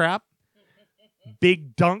bunch of crap.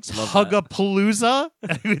 Big Dunks Hugapalooza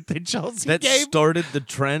with the Chelsea That game. started the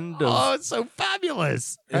trend of Oh, it's so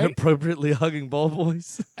fabulous. Right? inappropriately hugging ball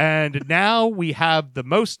boys. And now we have the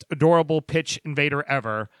most adorable pitch invader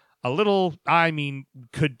ever. A little, I mean,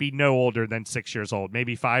 could be no older than 6 years old,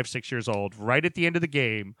 maybe 5, 6 years old, right at the end of the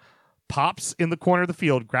game. Pops in the corner of the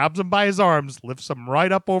field, grabs him by his arms, lifts him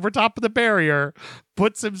right up over top of the barrier,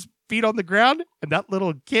 puts his feet on the ground, and that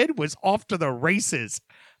little kid was off to the races.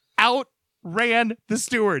 Outran the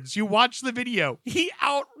stewards. You watch the video. He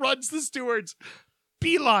outruns the stewards.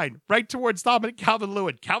 Beeline right towards Dominic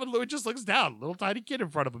Calvin-Lewin. Calvin-Lewin just looks down. Little tiny kid in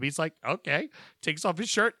front of him. He's like, okay. Takes off his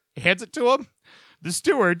shirt, hands it to him. The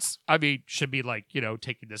stewards, I mean, should be like,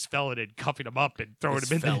 taking this felon and cuffing him up and throwing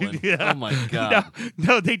him in felon. the... Yeah. Oh, my God.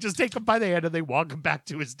 No, they just take him by the hand and they walk him back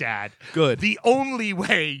to his dad. Good. The only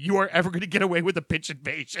way you are ever going to get away with a pitch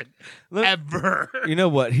invasion. Ever. You know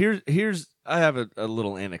what? Here's I have a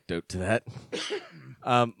little anecdote to that.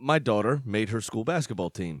 My daughter made her school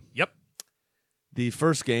basketball team. Yep. The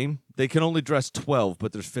first game, they can only dress 12,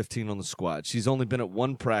 but there's 15 on the squad. She's only been at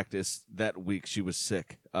one practice that week. She was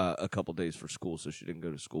sick a couple days for school, so she didn't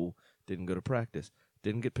go to school, didn't go to practice,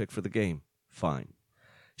 didn't get picked for the game. Fine.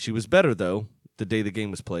 She was better, though, the day the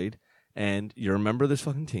game was played, and you're a member of this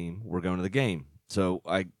fucking team. We're going to the game. So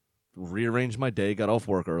I rearranged my day, got off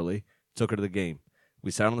work early, took her to the game.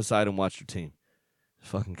 We sat on the side and watched her team. The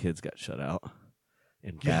fucking kids got shut out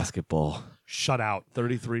in basketball. Shut out.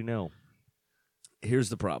 33-0. Here's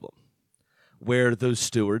the problem. Where those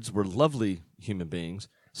stewards were lovely human beings,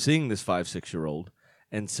 seeing this 5, 6-year-old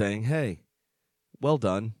and saying, hey, well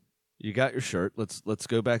done. You got your shirt. Let's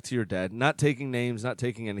go back to your dad. Not taking names, not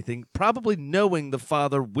taking anything. Probably knowing the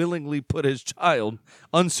father willingly put his child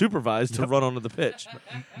unsupervised to run onto the pitch.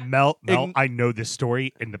 Mel, I know this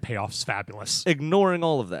story, and the payoff's fabulous. Ignoring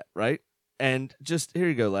all of that, right? And just, here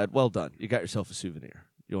you go, lad. Well done. You got yourself a souvenir.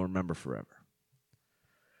 You'll remember forever.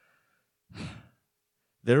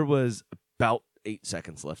 There was about 8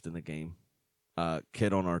 seconds left in the game.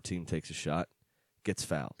 Kid on our team takes a shot, gets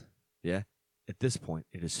fouled. Yeah? At this point,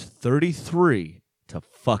 it is 33 to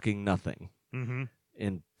fucking nothing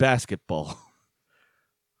in basketball.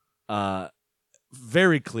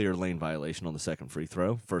 Very clear lane violation on the second free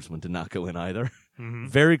throw. First one did not go in either.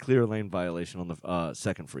 Very clear lane violation on the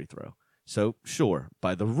second free throw. So, sure,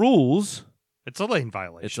 by the rules, it's a lane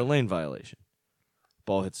violation. It's a lane violation.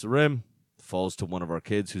 Ball hits the rim, falls to one of our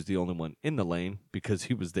kids who's the only one in the lane because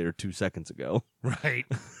he was there 2 seconds ago. Right.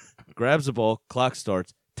 Grabs the ball, clock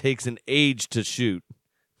starts, takes an age to shoot,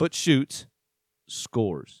 but shoots,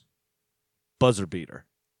 scores. Buzzer beater.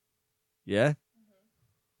 Yeah?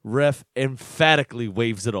 Ref emphatically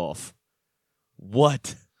waves it off.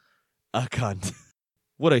 What a cunt.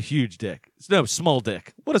 What a huge dick. No, small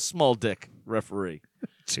dick. What a small dick referee.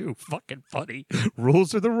 Too fucking funny.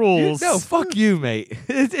 Rules are the rules. No, fuck you, mate.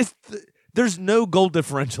 There's no goal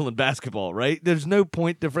differential in basketball, right? There's no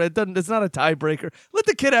point difference. It's not a tiebreaker. Let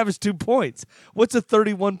the kid have his 2 points. What's a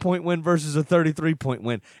 31-point win versus a 33-point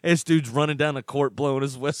win? This dude's running down the court, blowing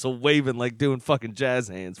his whistle, waving like doing fucking jazz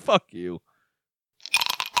hands. Fuck you.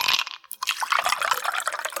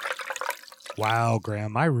 Wow,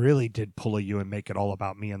 Graham, I really did pull a you and make it all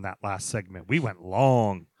about me in that last segment. We went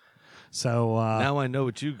long. So now I know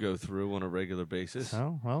what you go through on a regular basis.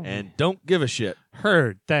 Oh, well. And don't give a shit.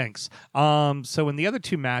 Heard. Thanks. So in the other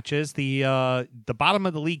two matches, the bottom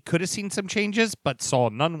of the league could have seen some changes, but saw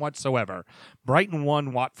none whatsoever. Brighton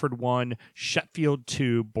 1, Watford 1, Sheffield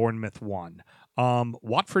 2, Bournemouth 1.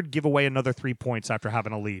 Watford give away another 3 points after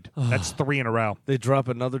having a lead. That's 3 in a row. They drop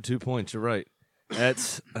another 2 points. You're right.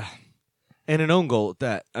 That's and an own goal at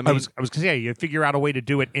that. I mean, I was gonna say you figure out a way to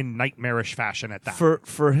do it in nightmarish fashion at that.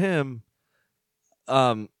 For him,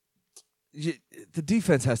 the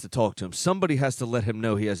defense has to talk to him. Somebody has to let him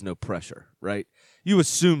know he has no pressure, right? You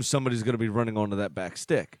assume somebody's going to be running onto that back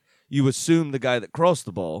stick. You assume the guy that crossed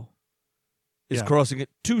the ball is crossing it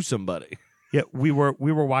to somebody. Yeah, we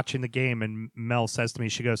were watching the game, and Mel says to me,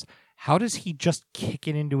 she goes, "How does he just kick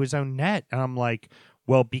it into his own net?" And I'm like,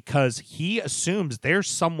 "Well, because he assumes there's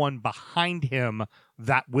someone behind him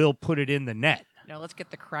that will put it in the net." Now let's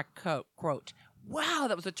get the correct quote. Wow,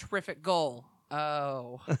 that was a terrific goal.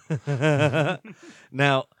 Oh.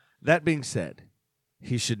 Now, that being said,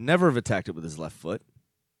 he should never have attacked it with his left foot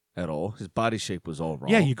at all. His body shape was all wrong.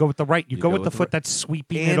 Yeah, you go with the right. You go with the foot right. that's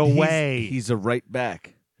sweeping And it away. He's a right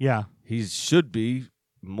back. Yeah, He should be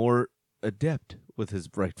more adept with his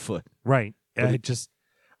right foot. right. But Just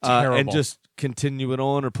terrible. And just continue it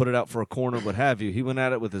on or put it out for a corner, what have you. He went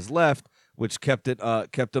at it with his left, which kept it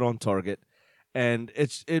on target. And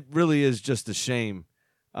it really is just a shame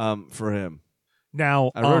for him.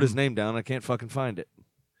 Now, I wrote his name down. I can't fucking find it.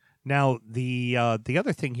 Now, the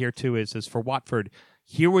other thing here, too, is for Watford,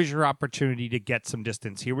 here was your opportunity to get some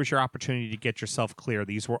distance. Here was your opportunity to get yourself clear.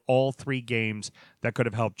 These were all 3 games that could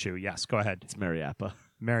have helped you. Yes, go ahead. It's Mariappa.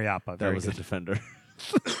 Mariappa. That Very was good. a defender.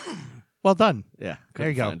 Well done. Yeah. There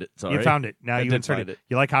you go. Find it. Sorry. You found it. Now I you did inserted find it.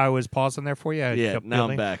 You like how I was pausing there for you? I Yeah, kept now I'm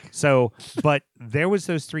building? back. So, but there was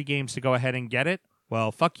those 3 games to go ahead and get it.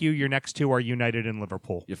 Well, fuck you. Your next 2 are United and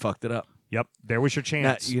Liverpool. You fucked it up. Yep, there was your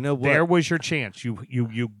chance. Now, you know what? There was your chance.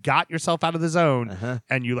 You got yourself out of the zone, Uh-huh.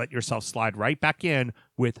 and you let yourself slide right back in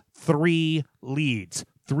with 3 leads.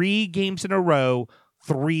 3 games in a row,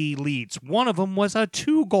 3 leads. One of them was a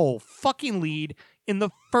 2-goal fucking lead in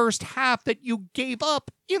the first half that you gave up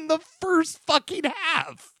in the first fucking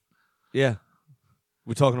half. Yeah.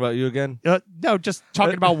 We're talking about you again? No, just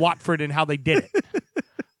talking about Watford and how they did it.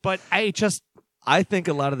 But I think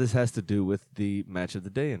a lot of this has to do with the Match of the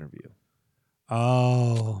Day interview,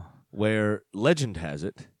 where legend has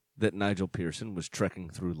it that Nigel Pearson was trekking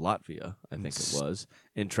through Latvia, I think it was,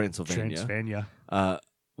 in Transylvania,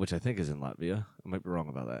 which I think is in Latvia. I might be wrong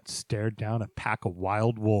about that. Stared down a pack of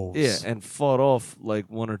wild wolves. Yeah, and fought off like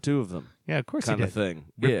 1 or 2 of them. Yeah, of course kind he of did. thing.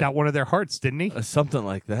 Ripped out one of their hearts, didn't he? Something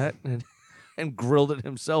like that. And grilled it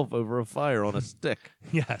himself over a fire on a stick.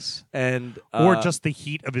 Yes. And Or just the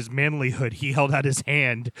heat of his manlyhood. He held out his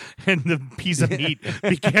hand, and the piece of meat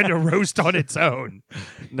began to roast on its own.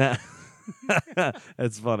 Nah.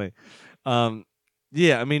 That's funny.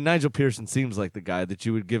 Yeah, I mean, Nigel Pearson seems like the guy that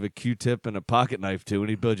you would give a Q-tip and a pocket knife to, and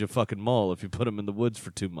he'd build you a fucking mall if you put him in the woods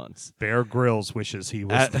for 2 months. Bear Grylls wishes he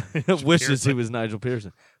was. Wishes he was Nigel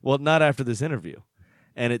Pearson. Well, not after this interview.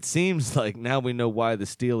 And it seems like now we know why the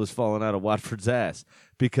steel is falling out of Watford's ass.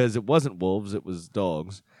 Because it wasn't wolves, it was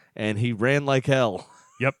dogs. And he ran like hell.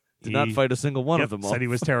 Yep. Did not fight a single one of them all. Said he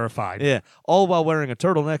was terrified. Yeah, all while wearing a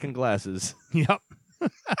turtleneck and glasses. Yep.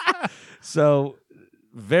 So,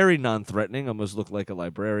 very non-threatening. Almost looked like a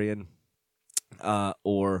librarian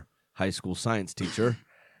or high school science teacher.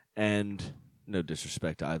 And no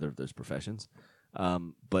disrespect to either of those professions.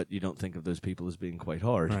 But you don't think of those people as being quite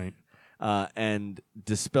hard. Right. And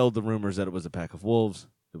dispelled the rumors that it was a pack of wolves.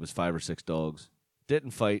 It was 5 or 6 dogs.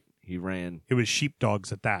 Didn't fight. He ran. It was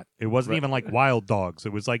sheepdogs at that. It wasn't Right. even like wild dogs.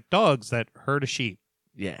 It was like dogs that herd a sheep.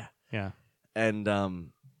 Yeah. Yeah. And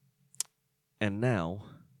now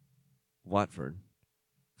Watford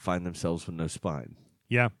find themselves with no spine.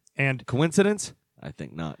 Yeah. And Coincidence? I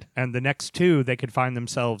think not. the next 2, they could find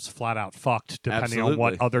themselves flat out fucked depending on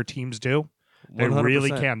what Absolutely. other teams do. They 100%.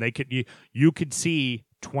 really can. They could you could see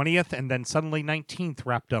 20th and then suddenly 19th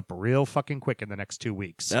wrapped up real fucking quick in the next 2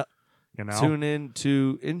 weeks. Yep. You know? Tune in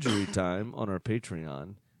to Injury Time on our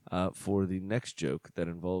Patreon for the next joke that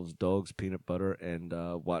involves dogs, peanut butter, and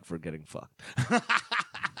Watford getting fucked.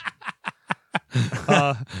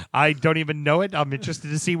 I don't even know it. I'm interested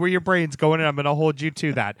to see where your brain's going, and I'm going to hold you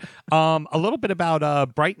to that. A little bit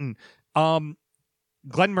about Brighton.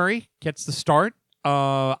 Glenn Murray gets the start.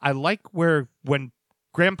 I like when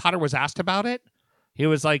Graham Potter was asked about it, he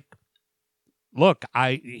was like, look,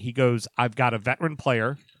 he goes, I've got a veteran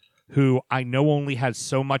player who I know only has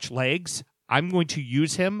so much legs. I'm going to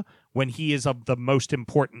use him when he is of the most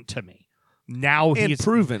important to me. Now And he's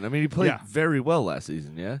proven. I mean, he played Yeah. very well last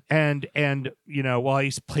season, yeah? and you know, well,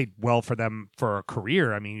 he's played well for them for a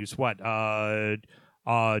career. I mean, he's what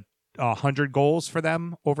 100 goals for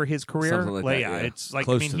them over his career. Something like that, yeah. It's like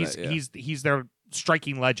Close I mean, to he's that, yeah. he's their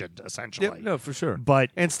striking legend essentially. Yep, no, for sure. But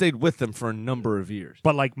And stayed with them for a number of years.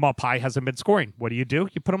 like Maupay hasn't been scoring. What do? You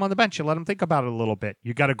put him on the bench. You let him think about it a little bit.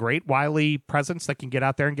 You got a great wily presence that can get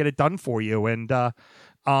out there and get it done for you. And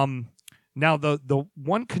now the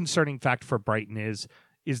one concerning fact for Brighton is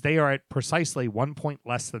they are at precisely 1 point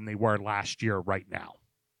less than they were last year right now.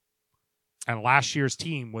 And last year's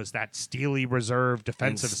team was that steely reserve And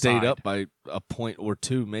defensive stayed side. up by a point or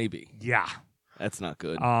 2, maybe. Yeah. That's not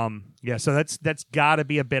good. Yeah, so that's got to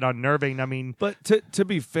be a bit unnerving. I mean, But to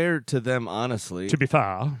be fair to them, honestly, to be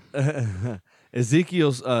fair,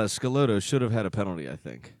 Ezekiel Scalotto should have had a penalty, I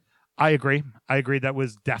think. I agree. That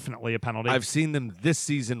was definitely a penalty. I've seen them this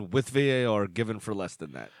season with VAR given for less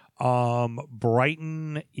than that.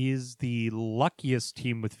 Brighton is the luckiest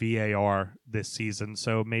team with VAR this season,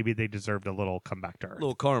 so maybe they deserved a little comeback to earth. A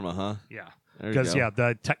little karma, huh? Yeah. There you Because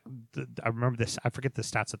go. I remember this. I forget the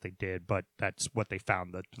stats that they did, but that's what they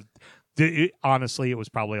found. Honestly, it was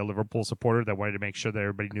probably a Liverpool supporter that wanted to make sure that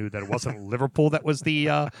everybody knew that it wasn't Liverpool that was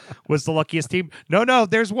the luckiest team. No,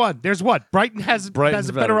 there's one. Brighton has it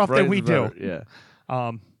better off than we do.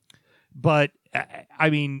 Yeah. But I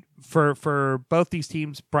mean, for both these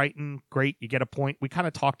teams, Brighton, great, you get a point. We kind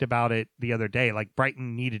of talked about it the other day. Like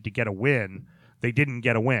Brighton needed to get a win, they didn't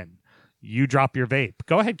get a win. You drop your vape.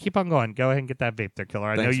 Go ahead, keep on going. Go ahead and get that vape there, Killer.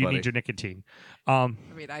 I know Thanks, you buddy. need your nicotine. I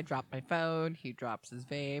mean, I dropped my phone. He drops his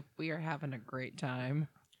vape. We are having a great time.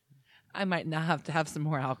 I might now have to have some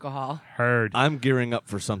more alcohol. Heard. I'm gearing up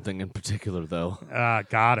for something in particular, though.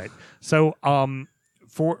 Got it. So,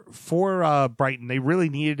 for Brighton, they really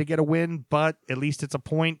needed to get a win, but at least it's a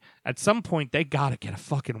point. At some point, they got to get a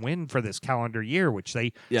fucking win for this calendar year, which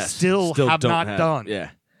they still have don't not done.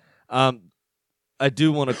 Yeah. I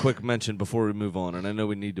do want a quick mention before we move on, and I know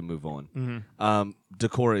we need to move on.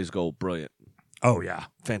 Decore's goal, brilliant. Oh, yeah.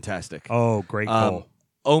 Fantastic. Oh, great goal.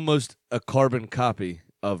 Almost a carbon copy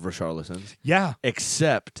of Richarlison's. Yeah.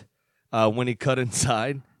 Except when he cut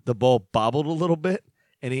inside, the ball bobbled a little bit,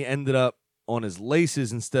 and he ended up on his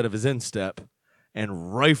laces instead of his instep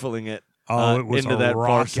and rifling it it was into a that far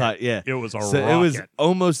rocket. side. Yeah. It was a So rocket. it was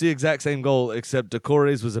almost the exact same goal, except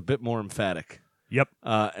Decore's was a bit more emphatic. Yep.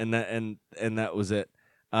 And that was it.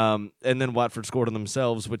 And then Watford scored on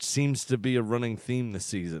themselves, which seems to be a running theme this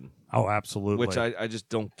season, Oh, absolutely. which I just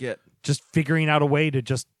don't get. just figuring out a way to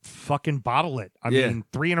just fucking bottle it. I Yeah. mean,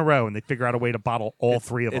 3 in a row, and they figure out a way to bottle all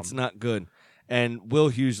 3 of them. It's not good. And Will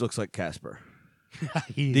Hughes looks like Casper.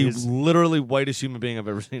 He The is, literally whitest human being I've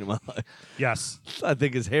ever seen in my life. yes. I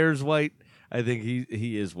think his hair is white. I think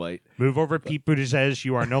he is white. Move over, Pete Buttigieg.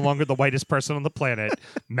 You are no longer the whitest person on the planet.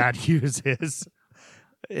 Matt Hughes is.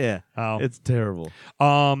 Yeah. Oh. It's terrible.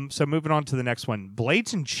 So moving on to the next one,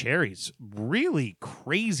 Blades and Cherries. Really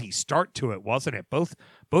crazy start to it, wasn't it? Both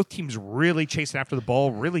teams really chasing after the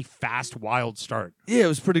ball. Really fast, wild start. Yeah, it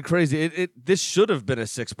was pretty crazy. This should have been a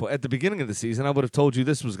 6-point. At the beginning of the season, I would have told you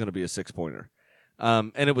this was going to be a 6-pointer.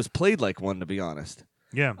 And it was played like one, to be honest.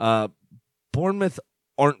 Yeah. Bournemouth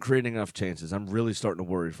aren't creating enough chances. I'm really starting to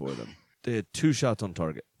worry for them. They had 2 shots on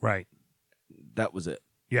target. Right. That was it.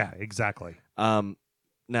 Yeah. Exactly.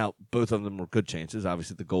 Now, both of them were good chances.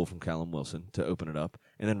 Obviously, the goal from Callum Wilson to open it up.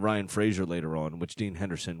 And then Ryan Fraser later on, which Dean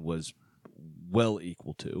Henderson was well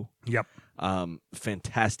equal to. Yep.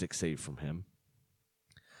 Fantastic save from him.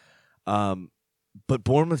 But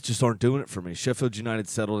Bournemouth just aren't doing it for me. Sheffield United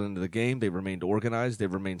settled into the game. They remained organized. They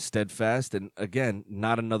remained steadfast. And, again,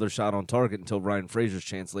 not another shot on target until Ryan Fraser's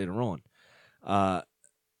chance later on.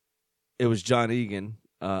 It was John Egan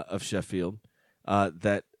of Sheffield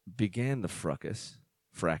that began the fracas.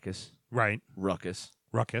 Right. Ruckus.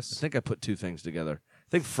 I Ruckus. think I put 2 things together. I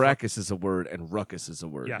think fracas is a word and ruckus is a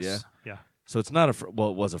word. Yes. Yeah. Yeah. So it's not it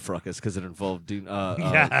was a fracas because it involved Dean,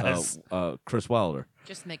 Yes. Chris Wilder.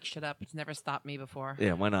 Just make shit up. It's never stopped me before.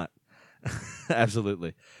 Yeah, why not?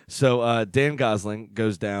 Absolutely. So Dan Gosling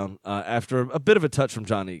goes down after a bit of a touch from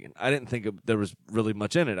John Egan. I didn't think there was really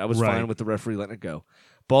much in it. I was Right. fine with the referee letting it go.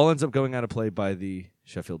 Ball ends up going out of play by the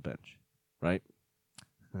Sheffield bench, right?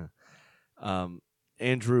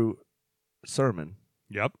 Andrew Sermon.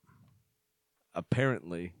 Yep.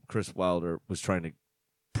 Apparently, Chris Wilder was trying to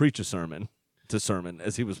preach a sermon to Sermon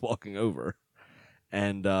as he was walking over.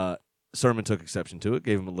 And Sermon took exception to it,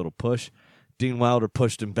 gave him a little push. Dean Wilder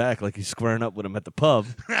pushed him back like he's squaring up with him at the pub.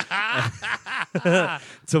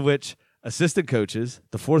 To which assistant coaches,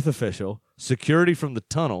 the 4th official, security from the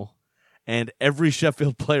tunnel, and every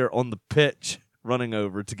Sheffield player on the pitch running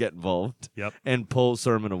over to get involved Yep. and pull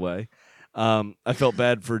Sermon away. I felt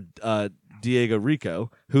bad for Diego Rico,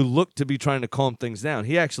 who looked to be trying to calm things down.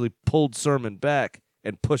 He actually pulled Sermon back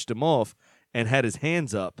and pushed him off and had his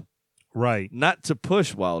hands up, Right. not to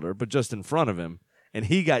push Wilder, but just in front of him. And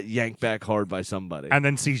he got yanked back hard by somebody. And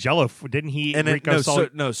then sees yellow. Didn't he? And then, Rico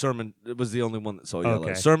saw Sermon was the only one that saw yellow.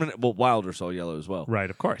 Okay. Wilder saw yellow as well. Right.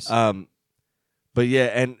 Of course. But yeah,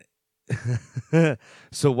 and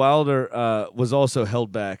so Wilder was also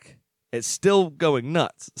held back. It's still going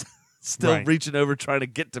nuts. Still Right. reaching over, trying to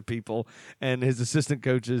get to people. And his assistant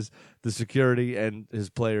coaches, the security, and his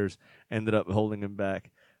players ended up holding him back.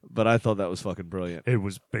 but I thought that was fucking brilliant. It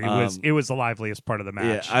was the liveliest part of the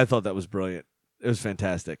match. Yeah, I thought that was brilliant. It was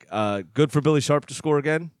fantastic. Good for Billy Sharp to score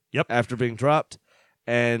again. Yep. After being dropped.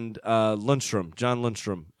 And John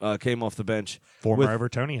Lundstrom, came off the bench. Former with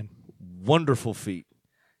Evertonian. Wonderful feet.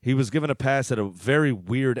 He was given a pass at a very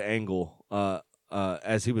weird angle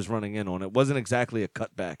as he was running in on it. It wasn't exactly a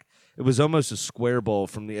cutback. It was almost a square ball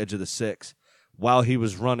from the edge of the 6 while he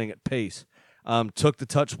was running at pace. Took the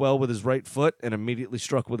touch well with his right foot and immediately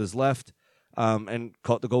struck with his left and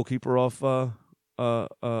caught the goalkeeper off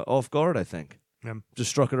guard, I think. Yeah. Just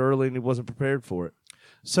struck it early and he wasn't prepared for it.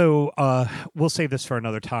 So we'll save this for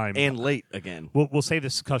another time. And late again. We'll save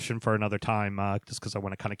this discussion for another time just because I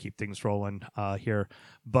want to kind of keep things rolling here.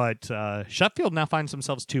 But Sheffield now finds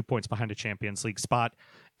themselves 2 points behind a Champions League spot,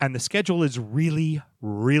 and the schedule is really,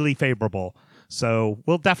 really favorable. So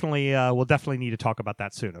we'll definitely need to talk about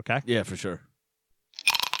that soon, okay? Yeah, for sure.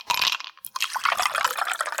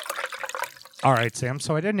 All right, Sam.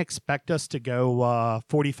 So I didn't expect us to go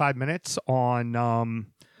 45 minutes on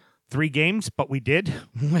 3 games, but we did.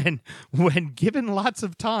 When given lots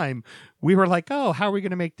of time, we were like, oh, how are we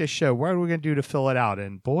going to make this show? What are we going to do to fill it out?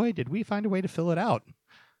 And boy, did we find a way to fill it out.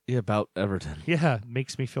 Yeah, about Everton. Yeah,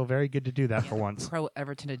 makes me feel very good to do that for once. Pro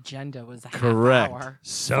Everton agenda was a Correct. half hour.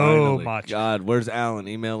 So Finally. much. God, where's Alan?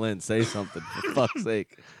 Email in. Say something. For fuck's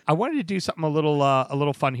sake. I wanted to do something a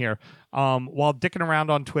little fun here. While dicking around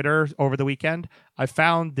on Twitter over the weekend, I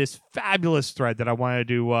found this fabulous thread that I wanted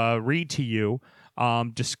to read to you,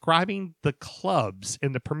 describing the clubs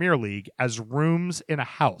in the Premier League as rooms in a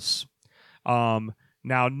house. Now,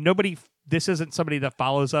 this isn't somebody that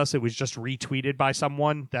follows us. It was just retweeted by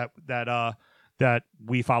someone that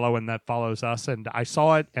we follow and that follows us. And I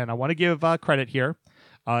saw it, and I want to give credit here.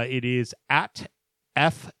 It is at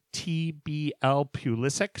FTBL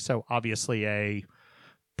Pulisic, so obviously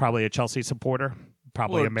probably a Chelsea supporter,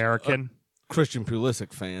 probably Well, American. Christian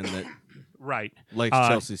Pulisic fan that Right. likes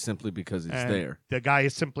Chelsea simply because he's And there. The guy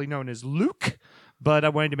is simply known as Luke, but I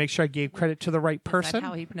wanted to make sure I gave credit to the right Is person. that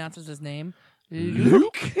how he pronounces his name?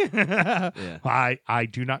 Luke? Yeah. I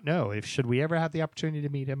do not know. Should we ever have the opportunity to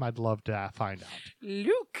meet him, I'd love to find out.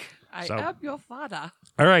 Luke, I So- am your father.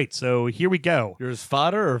 All right, so here we go. You're his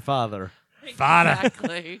fodder or father? Father.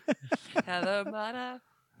 Exactly. Hello, mother.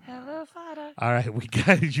 Hello, father. All right,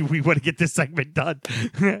 we want to get this segment done.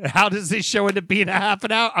 How does this show end up being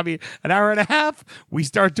an hour and a half? We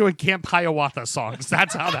start doing Camp Hiawatha songs.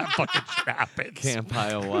 That's how that fucking shit happens. Camp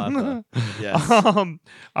Hiawatha. Yes.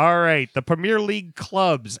 All right, the Premier League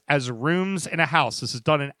clubs as rooms in a house. This is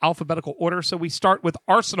done in alphabetical order, so we start with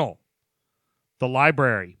Arsenal. The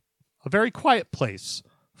library, a very quiet place,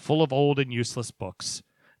 full of old and useless books.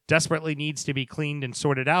 Desperately needs to be cleaned and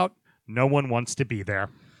sorted out. No one wants to be there.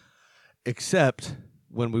 Except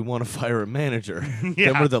when we want to fire a manager.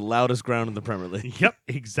 Yeah. Then we're the loudest ground in the Premier League. Yep,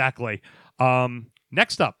 exactly.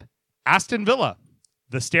 Next up, Aston Villa.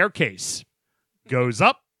 The staircase goes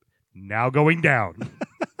up, now going down.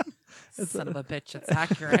 Son of a bitch, it's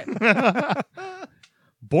accurate.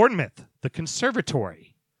 Bournemouth, the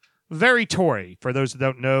conservatory. Very Tory. For those who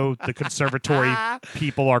don't know, the conservatory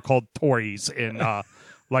people are called Tories in,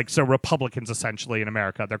 so Republicans essentially in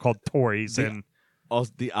America. They're called Tories in.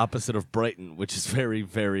 Also the opposite of Brighton, which is very,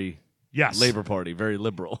 very Yes. Labour Party, very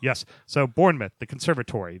liberal. Yes. So Bournemouth, the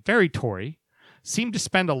conservatory, very Tory, seem to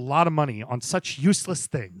spend a lot of money on such useless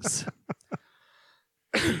things.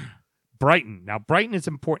 Brighton. Now, Brighton is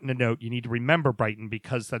important to note. You need to remember Brighton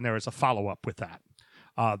because then there is a follow-up with that.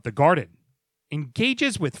 The Garden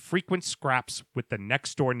engages with frequent scraps with the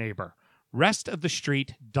next-door neighbor. Rest of the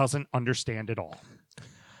street doesn't understand it all.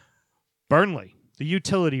 Burnley, the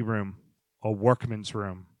utility room, a workman's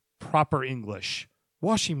room, proper English,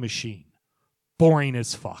 washing machine, boring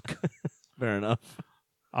as fuck. Fair enough.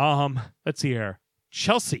 Let's see here.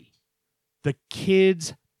 Chelsea, the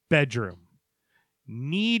kids' bedroom.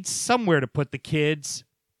 Needs somewhere to put the kids.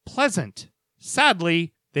 Pleasant.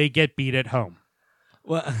 Sadly, they get beat at home.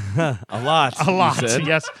 Well, a lot. A lot, you said.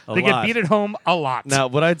 yes. A They lot. get beat at home a lot. Now,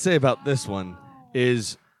 what I'd say about this one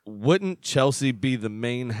is, wouldn't Chelsea be the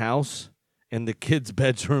main house and the kids'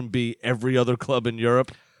 bedroom be every other club in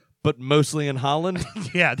Europe, but mostly in Holland?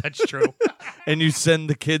 Yeah, that's true. And you send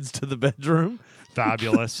the kids to the bedroom?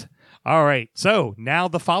 Fabulous. All right, so now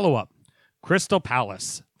the follow-up. Crystal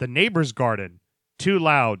Palace, the neighbor's garden. Too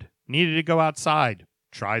loud. Needed to go outside.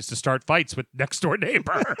 Tries to start fights with next-door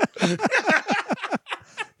neighbor.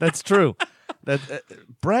 That's true.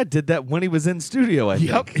 Brad did that when he was in studio, I think.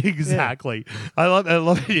 Yep, exactly. I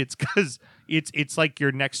love it. It's because it's like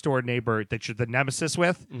your next door neighbor that you're the nemesis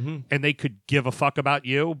with, and they could give a fuck about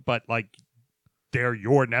you, but like they're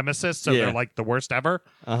your nemesis, so Yeah. they're like the worst ever.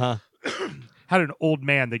 Uh-huh. Had an old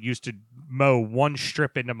man that used to mow one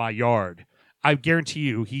strip into my yard. I guarantee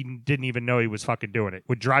you he didn't even know he was fucking doing it.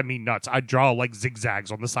 Would drive me nuts. I'd draw like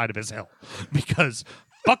zigzags on the side of his hill because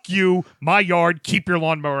fuck you, my yard, keep your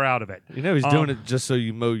lawnmower out of it. You know he's doing it just so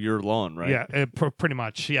you mow your lawn, right? Yeah, pretty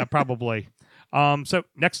much. Yeah, probably. So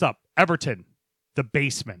next up, Everton, the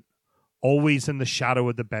basement, always in the shadow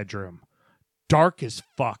of the bedroom. Dark as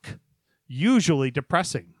fuck, usually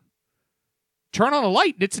depressing. Turn on a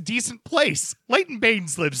light and it's a decent place. Leighton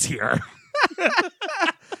Baines lives here.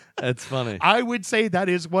 That's funny. I would say that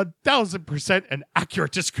is 1,000% an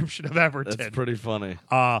accurate description of Everton. That's pretty funny.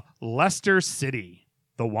 Leicester City,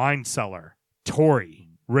 the wine cellar. Tory,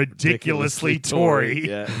 ridiculously Tory.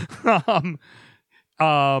 Yeah.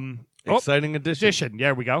 Exciting Exciting addition.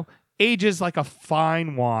 There we go. Ages like a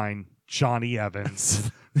fine wine. Johnny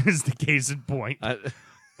Evans is the case in point.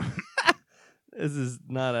 This is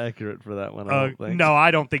not accurate for that one, I don't think. No,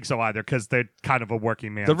 I don't think so either because they're kind of a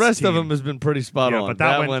working man. The rest of them has been pretty spot on. But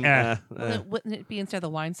that one, Wouldn't it be instead of the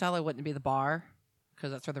wine cellar? Wouldn't it be the bar?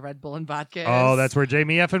 Because that's where the Red Bull and vodka is. Oh, that's where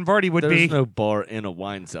Jamie F. and Vardy would be. There's no bar in a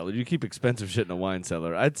wine cellar. You keep expensive shit in a wine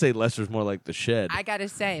cellar. I'd say Leicester's more like the Shed. I gotta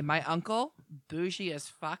say, my uncle, bougie as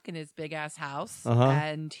fuck in his big ass house, Uh-huh.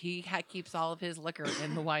 and he keeps all of his liquor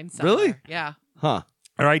in the wine cellar. Really? Yeah. Huh.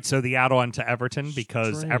 All right, so the add-on to Everton,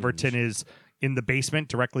 because Strange. Everton is in the basement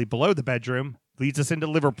directly below the bedroom, leads us into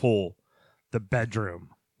Liverpool, the bedroom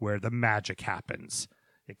where the magic happens.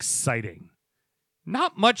 Exciting.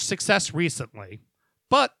 Not much success recently,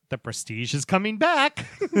 but the prestige is coming back.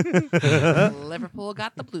 Liverpool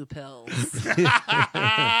got the blue pills.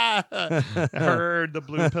 Heard the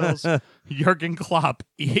blue pills. Jurgen Klopp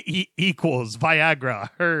equals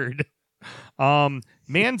Viagra. Heard.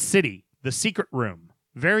 Man City, the secret room,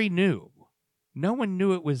 very new. No one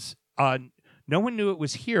knew it was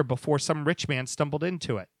here before some rich man stumbled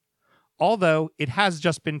into it. Although it has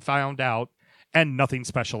just been found out and nothing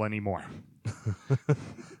special anymore.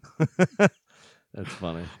 That's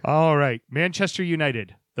funny. All right. Manchester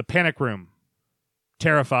United, the panic room.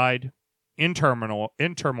 Terrified, in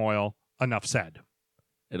turmoil, enough said.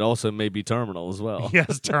 It also may be terminal as well.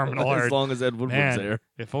 Yes, terminal. As long as Ed Woodward's Man, there.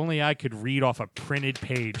 if only I could read off a printed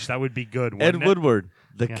page, that would be good. Ed wouldn't it? Woodward,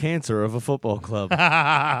 the Yeah. cancer of a football club.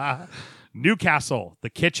 Newcastle, the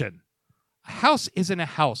kitchen. A house isn't a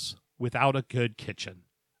house without a good kitchen.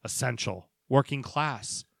 Essential, working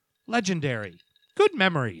class, legendary, good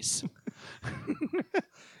memories.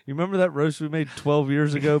 You remember that roast we made 12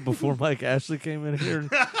 years ago before Mike Ashley came in here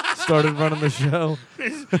and started running the show?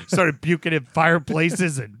 Started puking in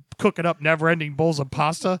fireplaces and cooking up never-ending bowls of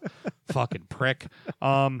pasta. Fucking prick.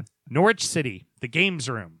 Norwich City, the games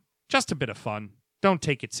room. Just a bit of fun. Don't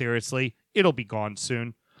take it seriously. It'll be gone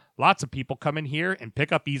soon. Lots of people come in here and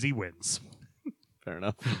pick up easy wins. Fair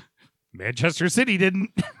enough. Manchester City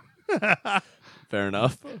didn't. Fair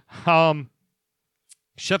enough.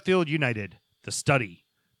 Sheffield United, the study.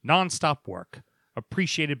 Non-stop work.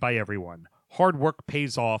 Appreciated by everyone. Hard work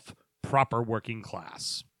pays off. Proper working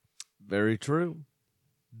class. Very true.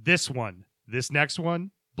 This next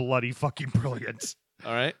one, bloody fucking brilliant.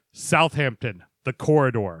 All right. Southampton, the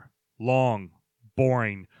corridor. Long,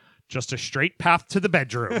 boring, just a straight path to the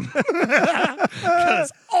bedroom.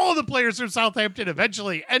 Because all the players from Southampton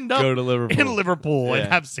eventually end up Go to Liverpool. in Liverpool and Yeah.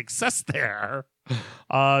 have success there.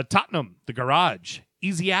 Tottenham, the garage.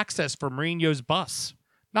 Easy access for Mourinho's bus.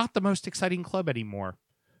 Not the most exciting club anymore.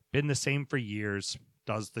 Been the same for years.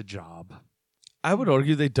 Does the job. I would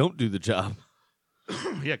argue they don't do the job.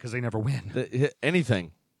 Yeah, because they never win.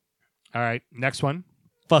 Anything. All right, next one.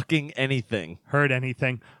 Fucking anything. Heard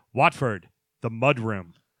anything? Watford, the mud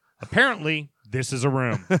room. Apparently, this is a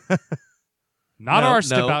room. Not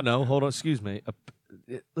arsed about. No, hold on. Excuse me.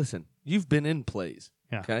 Listen, you've been in plays.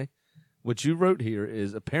 Yeah. Okay? What you wrote here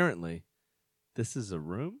is apparently this is a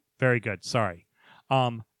room? Very good. Sorry.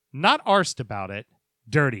 Not arsed about it.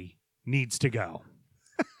 Dirty. Needs to go.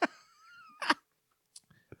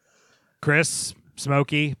 Chris,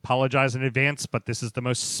 Smokey, apologize in advance, but this is the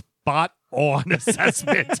most spot-on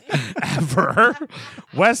assessment ever.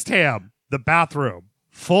 West Ham, the bathroom,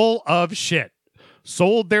 full of shit.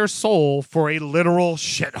 Sold their soul for a literal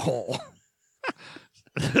shithole.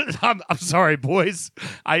 I'm sorry, boys.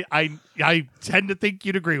 I tend to think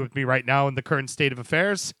you'd agree with me right now in the current state of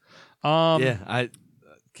affairs. Yeah, I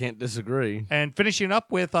can't disagree. And finishing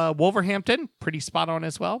up with Wolverhampton, pretty spot on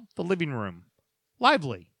as well. The living room.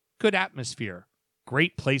 Lively. Good atmosphere.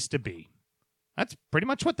 Great place to be. That's pretty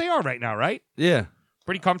much what they are right now, right? Yeah.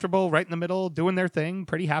 Pretty comfortable, right in the middle, doing their thing.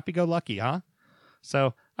 Pretty happy-go-lucky, huh?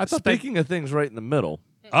 So I thought Speaking of things right in the middle,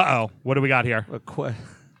 Uh-oh. What do we got here? I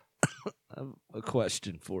have a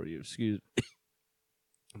question for you. Excuse me.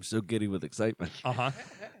 I'm so giddy with excitement. Uh-huh.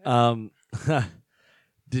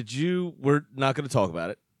 We're not going to talk about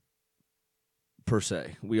it, per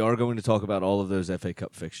se. We are going to talk about all of those FA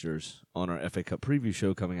Cup fixtures on our FA Cup preview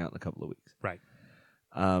show coming out in a couple of weeks. Right.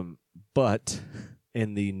 But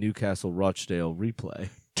in the Newcastle-Rochdale replay,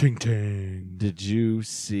 Ting ting. did you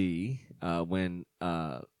see when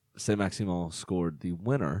Saint-Maximin scored the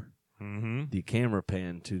winner, Mm-hmm. the camera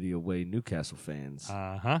pan to the away Newcastle fans?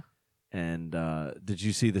 Uh-huh. And did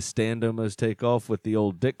you see the stand almost take off with the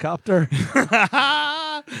old dick copter?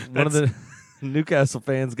 One of the Newcastle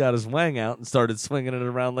fans got his wang out and started swinging it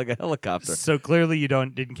around like a helicopter. So clearly you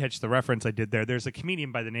didn't catch the reference I did there. There's a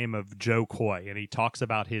comedian by the name of Joe Coy, and he talks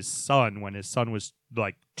about his son when his son was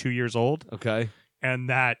like 2 years old, Okay. and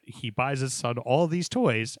that he buys his son all these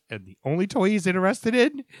toys, and the only toy he's interested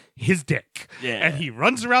in, his dick. Yeah. And he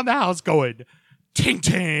runs around the house going, ting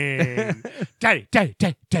ting, daddy, daddy,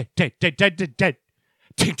 daddy, daddy, daddy, daddy, daddy, daddy.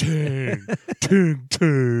 Ting ting, ting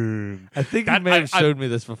ting. I think you That- may have I- showed me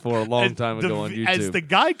this before a long And time ago on YouTube. As the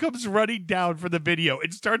guy comes running down for the video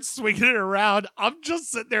and starts swinging it around, I'm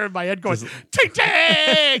just sitting there in my head going, ting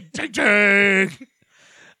ting, ting ting.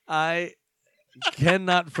 I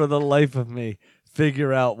cannot for the life of me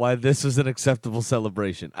figure out why this was an acceptable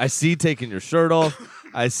celebration. I see taking your shirt off.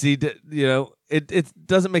 I see, it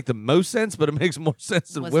doesn't make the most sense, but it makes more sense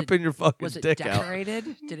than Was whipping your fucking Was it dick out.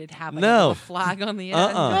 decorated? Did it have like No. a little flag on the end?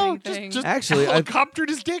 Uh-uh. or No, anything? just Actually, I- helicoptered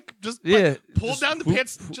his dick. Just like, Yeah, pull just down the whoop,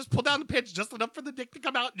 pits. Just pull down the pits just enough for the dick to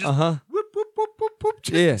come out. Just Uh-huh. whoop, whoop, whoop, whoop, whoop.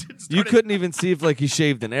 Just Yeah. You started- couldn't even see if like he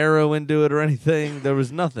shaved an arrow into it or anything. There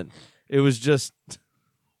was nothing. It was just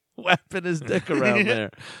whapping his dick around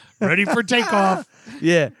there. ready for takeoff.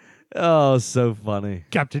 Yeah. Oh, so funny.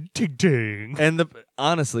 Captain Ting Ting. And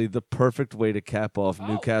honestly, the perfect way to cap off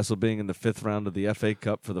Newcastle being in the 5th round of the FA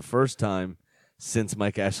Cup for the first time since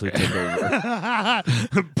Mike Ashley took over.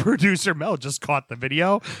 Producer Mel just caught the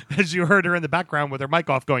video as you heard her in the background with her mic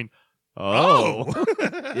off going, Oh.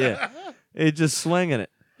 Yeah. It just swinging it.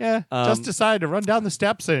 Yeah, Um, just decided to run down the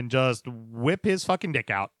steps and just whip his fucking dick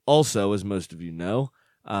out. Also, as most of you know,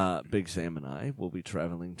 Big Sam and I will be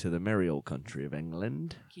traveling to the merry old country of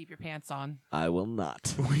England. Keep your pants on. I will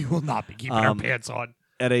not. We will not be keeping our Um, pants on.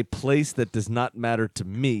 At a place that does not matter to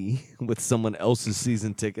me with someone else's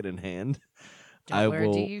season ticket in hand, Don't I wear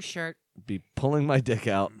will a DU shirt. be pulling my dick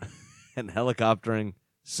out and helicoptering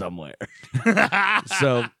somewhere.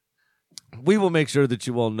 So we will make sure that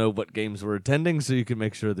you all know what games we're attending so you can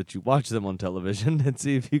make sure that you watch them on television and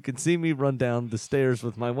see if you can see me run down the stairs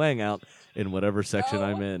with my wang out in whatever section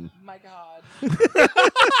I'm in. My God.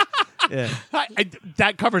 Yeah,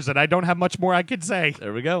 That covers it. I don't have much more I could say.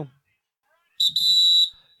 there we go.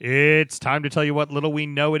 It's time to tell you what little we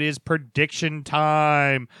know. It is prediction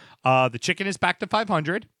time. The chicken is back to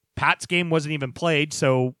 500. Pat's game wasn't even played,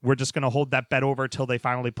 so we're just going to hold that bet over till they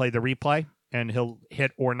finally play the replay, and he'll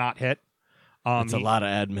hit or not hit. It's a lot of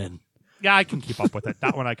admin. Yeah, I can keep up with it.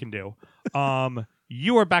 That one I can do.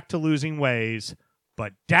 You are back to losing ways,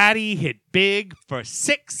 but Daddy hit big for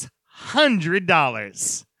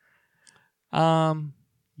 $600.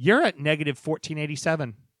 You're at negative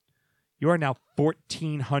 1487. You are now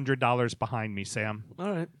 $1,400 behind me, Sam.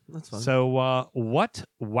 All right, that's fine. So, what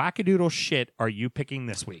wackadoodle shit are you picking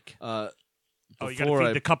this week? You got to before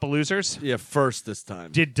feed the cup of losers. yeah, first this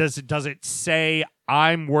time. Does it say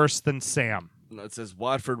I'm worse than Sam? No, it says,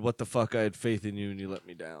 Watford, what the fuck? I had faith in you and you let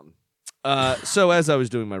me down. So as I was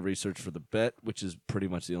doing my research for the bet, which is pretty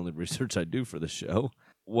much the only research I do for the show,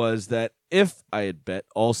 was that if I had bet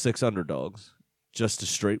all 6 underdogs, just a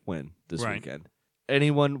straight win this Right. weekend,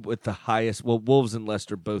 anyone with the highest, well, Wolves and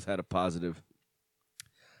Leicester both had a positive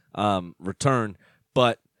return,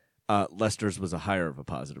 but Leicester's was a higher of a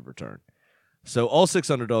positive return. So all 6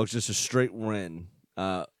 underdogs, just a straight win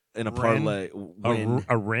in a parlay. Win.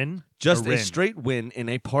 A Rin? Just a Rin. straight win in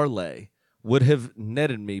a parlay would have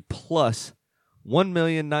netted me plus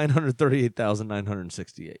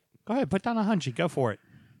 1,938,968. Go ahead, put down a hunchie. Go for it.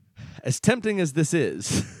 As tempting as this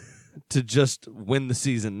is to just win the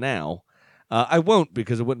season now, I won't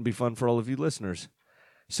because it wouldn't be fun for all of you listeners.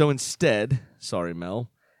 So instead, sorry, Mel,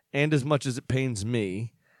 and as much as it pains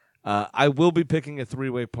me, I will be picking a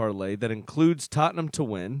 3-way parlay that includes Tottenham to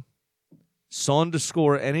win, Son to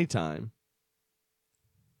score anytime,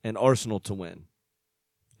 and Arsenal to win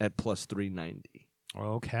at plus 390.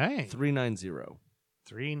 Okay. 390.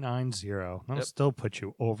 390. That'll Yep. still put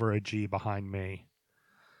you over a G behind me.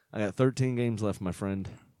 I got 13 games left, my friend.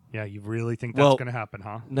 Yeah, you really think that's Well- going to happen,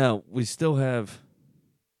 huh? No, we still have...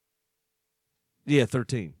 Yeah,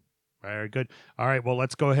 13. Very good. All right, well,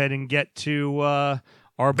 let's go ahead and get to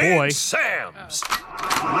our Big boy. Sam's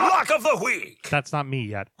Lock of the Week. That's not me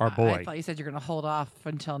yet, our I boy. thought you said you're going to hold off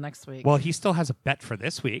until next week. Well, he still has a bet for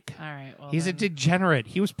this week. all right. Well, He's a then, degenerate.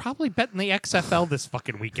 He was probably betting the XFL this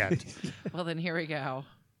fucking weekend. well, then here we go.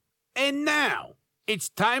 And now, it's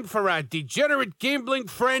time for our degenerate gambling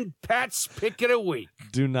friend Pat's Pick of the Week.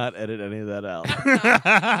 Do not edit any of that out. Did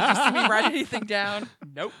you see me write anything down?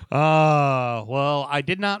 Nope. Well, I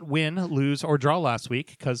did not win, lose, or draw last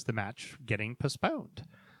week because the match getting postponed.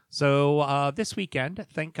 So this weekend,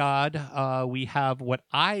 thank God, we have what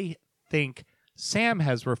I think Sam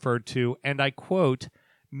has referred to, and I quote,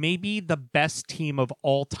 maybe the best team of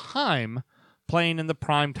all time playing in the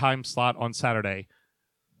prime time slot on Saturday.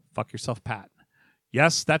 Fuck yourself, Pat.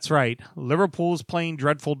 Yes, that's right. Liverpool's playing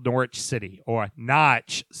dreadful Norwich City, or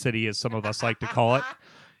Notch City, as some of us like to call it.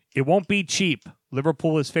 It won't be cheap.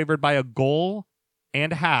 Liverpool is favored by a goal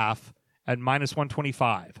and a half at minus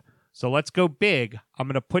 125. So let's go big. I'm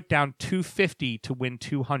going to put down 250 to win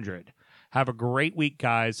 200. Have a great week,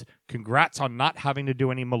 guys. Congrats on not having to do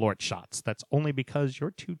any Malort shots. That's only because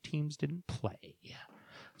your two teams didn't play.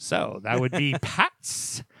 So that would be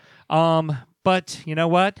Pat's. But you know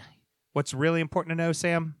what? What's really important to know,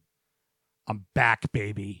 Sam? I'm back,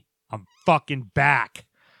 baby. I'm fucking back.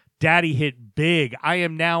 Daddy hit big. I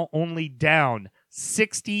am now only down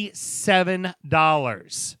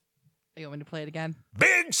 $67. You want me to play it again?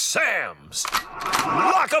 Big Sam's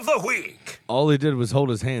Lock of the Week. All he did was hold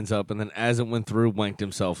his hands up, and then as it went through, wanked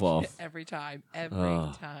himself off. Every time. Every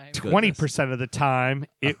time. 20% of the time,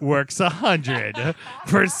 it works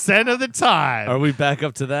 100% of the time. Are we back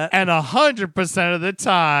up to that? And 100% of the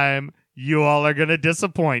time, you all are going to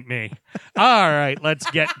disappoint me. All right,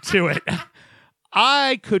 let's get to it.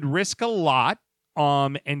 I could risk a lot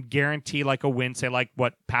and guarantee like a win, say like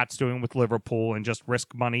what Pat's doing with Liverpool, and just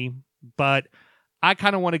risk money. But I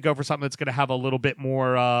kind of want to go for something that's going to have a little bit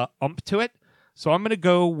more ump to it. So I'm going to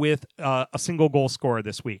go with a single goal scorer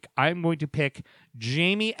this week. I'm going to pick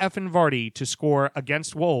Jamie Effin Vardy to score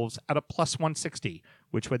against Wolves at a plus 160,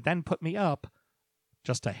 which would then put me up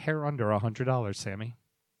just a hair under $100, Sammy.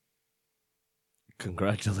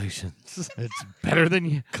 Congratulations. It's better than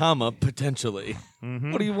you. Comma, potentially.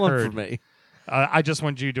 Mhm. What do you want Heard. from me? I just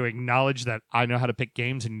want you to acknowledge that I know how to pick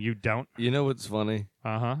games and you don't. You know what's funny?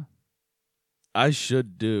 Uh-huh. I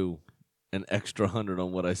should do an extra 100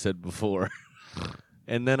 on what I said before.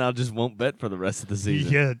 And then I just won't bet for the rest of the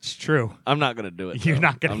season. Yeah, it's true. I'm not going to do it. You're though.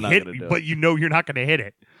 not going I'm to hit gonna do it, but you know you're not going to hit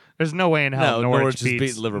it. There's no way in hell No, Norwich just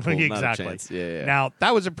beats beat Liverpool. Exactly. Not a chance. Yeah. Now,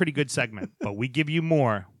 that was a pretty good segment, but we give you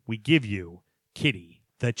more. We give you Kitty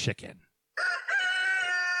the Chicken.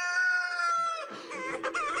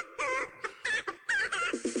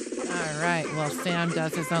 All right. Well, Sam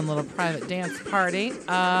does his own little private dance party.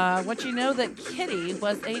 Want you to know that Kitty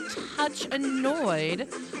was a touch annoyed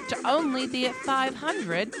to only be at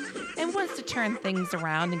 500 and wants to turn things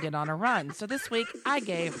around and get on a run. So this week, I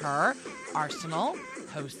gave her Arsenal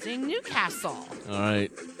hosting Newcastle. All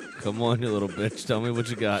right. Come on, you little bitch. Tell me what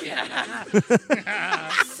you got.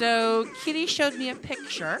 So Kitty showed me a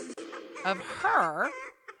picture of her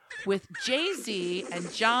with Jay-Z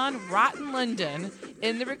and John Rotten London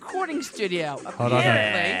in the recording studio. Hold on.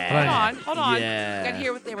 Apparently, hold on. Yeah. Got to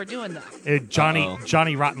hear what they were doing though.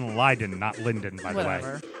 Johnny Rotten Lydon, not Linden, by the way.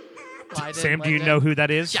 Whatever. Lyden, Sam, do you Linden. know who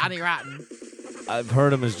that is? Johnny Rotten. I've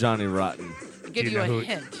heard him as Johnny Rotten. I'll give Do you you know a who-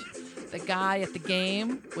 hint. The guy at the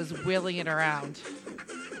game was wheeling it around.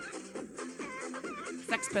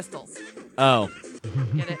 Sex Pistols. Oh,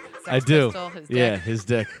 Get it? Sex I do. Pistol, his dick. Yeah, his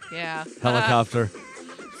dick. Yeah. Helicopter.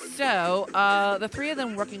 So, the three of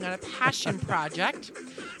them working on a passion project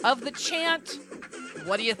of the chant,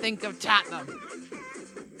 what do you think of Tottenham?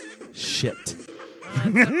 Shit. That's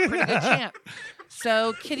a pretty good chant.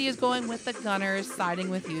 So, Kitty is going with the Gunners, siding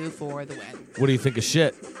with you for the win. What do you think of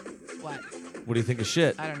shit? What? What do you think of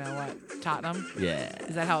shit? I don't know what. Tottenham? Yeah.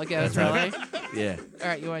 Is that how it goes, really? Yeah. All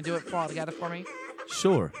right, you want to do it all together for me?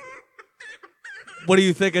 Sure. What do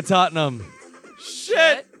you think of Tottenham?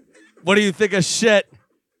 Shit. What do you think of shit?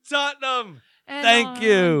 Tottenham. And Thank on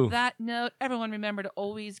you. that note, everyone remember to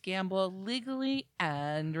always gamble legally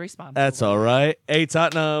and responsibly. That's all right. Hey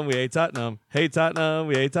Tottenham, we hate Tottenham. Hey Tottenham,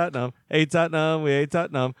 we hate Tottenham. Hey Tottenham, we hate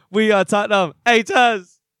Tottenham. We are Tottenham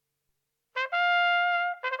haters.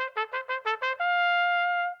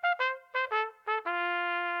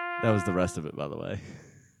 That was the rest of it, by the way.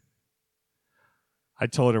 I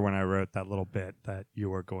told her when I wrote that little bit that you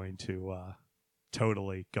were going to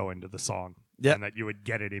totally go into the song. Yep. And that you would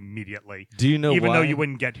get it immediately. Do you know Even why? though you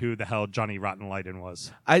wouldn't get who the hell Johnny Rotten Lydon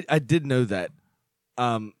was. I did know that.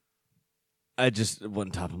 I just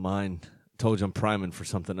wasn't top of mind. Told you I'm priming for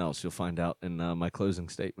something else. You'll find out in my closing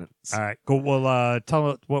statements. All right, cool. Well, tell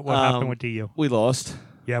me what happened with DU. We lost.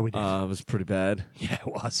 Yeah, we did. It was pretty bad. Yeah, it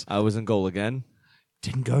was. I was in goal again.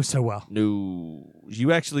 Didn't go so well. No,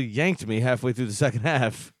 you actually yanked me halfway through the second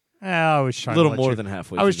half. I was trying A little to let more you, than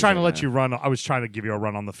halfway. I was through trying the to let second you run. I was trying to give you a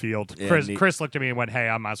run on the field. Yeah, Chris looked at me and went, "Hey,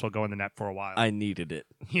 I might as well go in the net for a while." half. I needed it.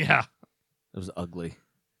 Yeah. It was ugly.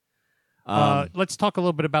 Let's talk a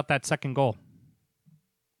little bit about that second goal.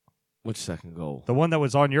 Which second goal? The one that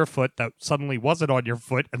was on your foot that suddenly wasn't on your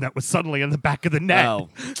foot and that was suddenly in the back of the net. Oh.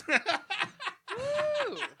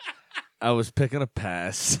 I was picking a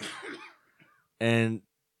pass, and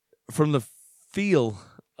from the feel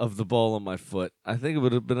of the ball on my foot, I think it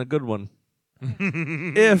would have been a good one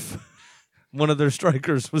if one of their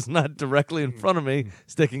strikers was not directly in front of me,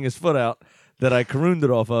 sticking his foot out, that I carooned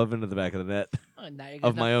it off of into the back of the net, Oh, now you're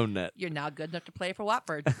of good my enough- own net. You're now good enough to play for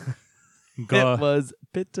Watford. Go- It was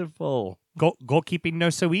pitiful. goalkeeping no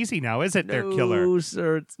so easy now, is it? There, killer. No,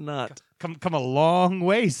 sir, it's not. Come a long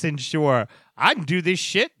way since sure I can do this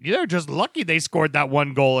shit. They're just lucky they scored that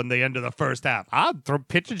one goal in the end of the first half. I'll throw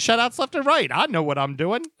pitching shutouts left and right. I know what I'm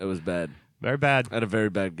doing. It was bad. Very bad. I had a very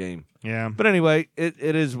bad game. Yeah. But anyway, it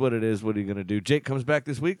is what it is. What are you going to do? Jake comes back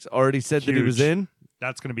this week. Already said that he was Huge. in.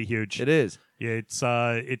 That's going to be huge. It is. Yeah,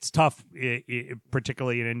 it's tough,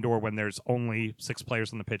 particularly in indoor when there's only 6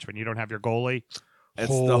 players on the pitch. When you don't have your goalie, It's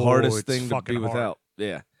the hardest it's thing to fucking be hard. without.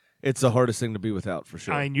 Yeah. It's the hardest thing to be without for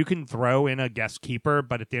sure. I mean, you can throw in a guest keeper,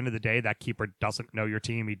 but at the end of the day, that keeper doesn't know your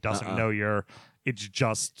team. He doesn't know your. It's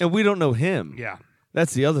just and we don't know him. yeah,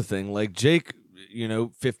 That's the other thing. Like Jake,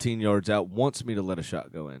 15 yards out, wants me to let a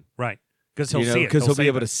shot go in. right. Because he'll see it. Because he'll be save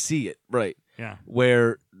able it. to see it. Right. Yeah.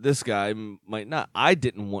 Where this guy might not. I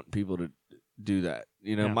didn't want people to do that.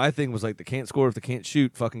 Yeah. My thing was like, they can't score if they can't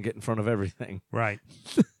shoot. Fucking get in front of everything. Right.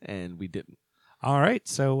 And we didn't. All right,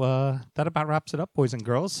 so that about wraps it up, boys and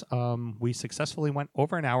girls. We successfully went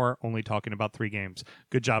over an hour only talking about 3 games.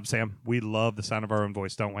 Good job, Sam. We love the sound of our own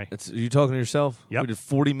voice, don't we? Are you talking to yourself? Yep. We did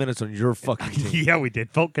 40 minutes on your fucking team. Yeah, we did.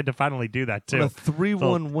 Felt good to finally do that, too. What a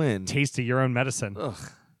 3-1 win. Taste of your own medicine. Ugh.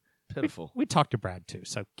 Pitiful. We talked to Brad, too,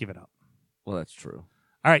 so give it up. Well, that's true.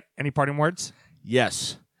 All right, any parting words?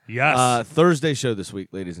 Yes. Yes. Thursday show this week,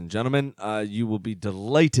 ladies and gentlemen. You will be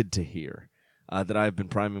delighted to hear that I've been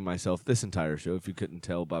priming myself this entire show, if you couldn't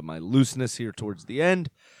tell by my looseness here towards the end,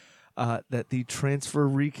 that the transfer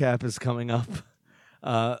recap is coming up.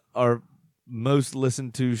 Our most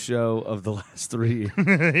listened to show of the last 3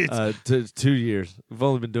 years. 2 years. We've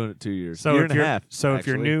only been doing it 2 years. So Year if and a you're half. if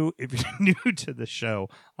you're actually. new to the show,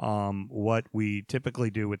 what we typically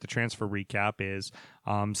do with the transfer recap is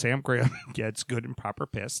Sam Graham gets good and proper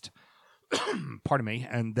pissed. Pardon me,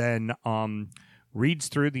 and then reads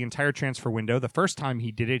through the entire transfer window. The first time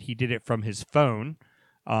he did it from his phone,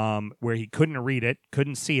 where he couldn't read it,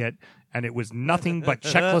 couldn't see it, and it was nothing but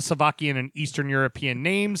Czechoslovakian and Eastern European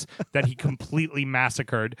names that he completely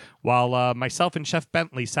massacred, while myself and Chef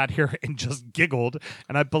Bentley sat here and just giggled.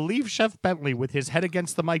 And I believe Chef Bentley, with his head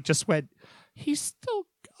against the mic, just went, "He's still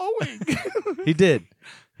going." He did.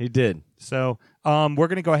 He did. So we're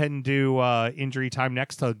going to go ahead and do injury time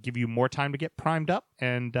next to give you more time to get primed up.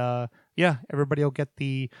 And, everybody will get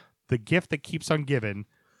the gift that keeps on giving,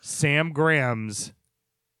 Sam Graham's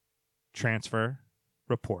transfer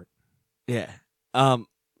report. Yeah.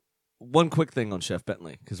 One quick thing on Chef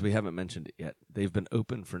Bentley, because we haven't mentioned it yet. They've been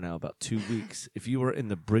open for now about 2 weeks. If you are in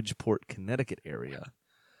the Bridgeport, Connecticut area,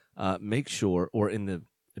 make sure, or in the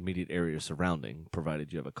immediate area surrounding,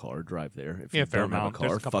 provided you have a car, drive there. If you don't have a car,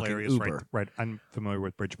 There's a couple fucking areas Uber. right. I'm familiar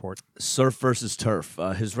with Bridgeport. Surf versus Turf.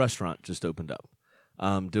 His restaurant just opened up.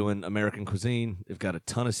 Doing American cuisine. They've got a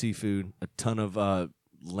ton of seafood, a ton of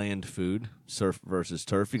land food. Surf versus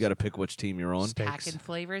Turf. You got to pick which team you're on. Steaks. Packing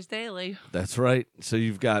flavors daily. That's right. So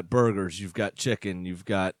you've got burgers, you've got chicken, you've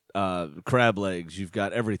got crab legs, you've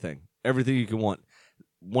got everything you can want.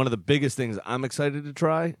 One of the biggest things I'm excited to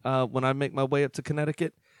try when I make my way up to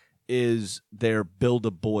Connecticut is their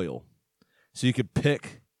Build-A-Boil. So you could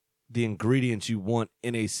pick the ingredients you want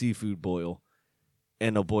in a seafood boil,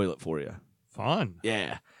 and they'll boil it for you. Fun.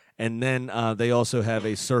 Yeah. And then they also have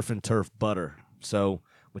a Surf and Turf butter. So,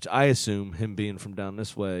 which I assume, him being from down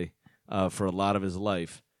this way for a lot of his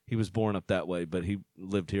life, he was born up that way, but he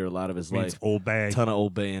lived here a lot of his Means life. Old Bay. Ton of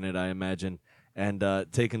Old Bay in it, I imagine. And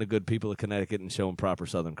taking the good people of Connecticut and showing proper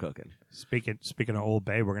Southern cooking. Speaking of Old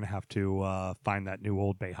Bay, we're going to have to find that new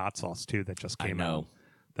Old Bay hot sauce, too, that just came out.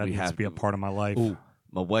 That We needs have to be a to. part of my life. Ooh,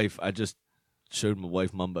 my wife, I just showed my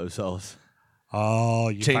wife Mumbo sauce. Oh,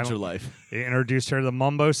 you Changed her finally life. introduced her to the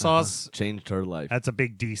mumbo sauce. Changed her life. That's a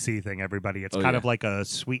big DC thing, everybody. It's Oh, kind yeah. of like a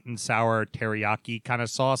sweet and sour teriyaki kind of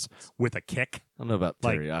sauce with a kick. I don't know about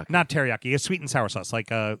Like teriyaki. not teriyaki, a sweet and sour sauce,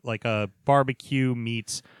 like a barbecue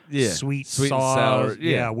meets Yeah, sweet sweet and sauce. sour,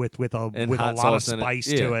 yeah. with a And with a hot lot of sauce in it. spice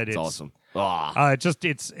Yeah, to it. It's awesome. Ah.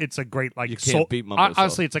 It's a great like You can't soul, beat mumbo sauce.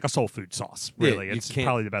 honestly, it's like a soul food sauce. Yeah, Really, you it's can't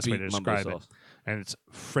probably the best way beat to mumbo describe it. sauce. And it's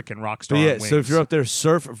freaking rock But star. yeah, on so if wings. you're up there,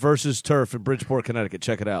 Surf versus Turf in Bridgeport, Connecticut,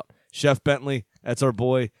 check it out. Chef Bentley, that's our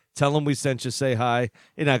boy. Tell him we sent you. Say hi.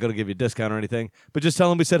 He's not going to give you a discount or anything, but just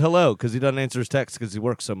tell him we said hello because he doesn't answer his text because he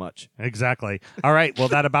works so much. Exactly. All right. Well,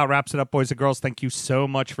 that about wraps it up, boys and girls. Thank you so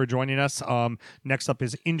much for joining us. Next up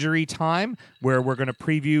is Injury Time, where we're going to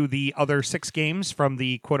preview the other 6 games from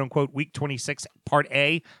the quote-unquote Week 26 Part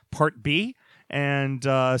A, Part B. And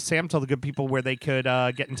Sam, tell the good people where they could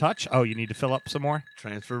get in touch. Oh, you need to fill up some more?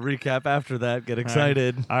 Transfer recap after that. Get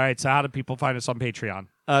excited. All right. So how do people find us on Patreon?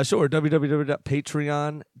 Sure.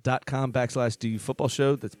 www.patreon.com/DU Football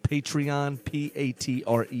Show. That's Patreon,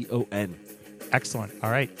 Patreon. Excellent.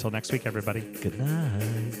 All right. Till next week, everybody. Good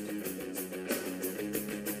night.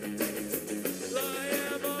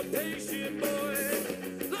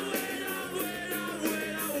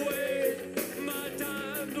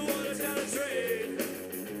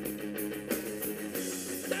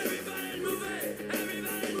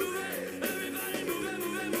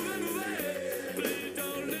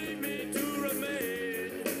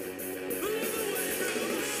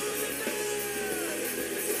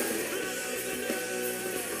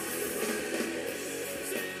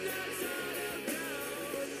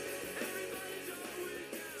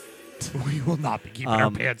 We will not be keeping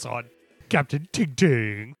our pants on. Captain Ting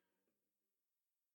Ting.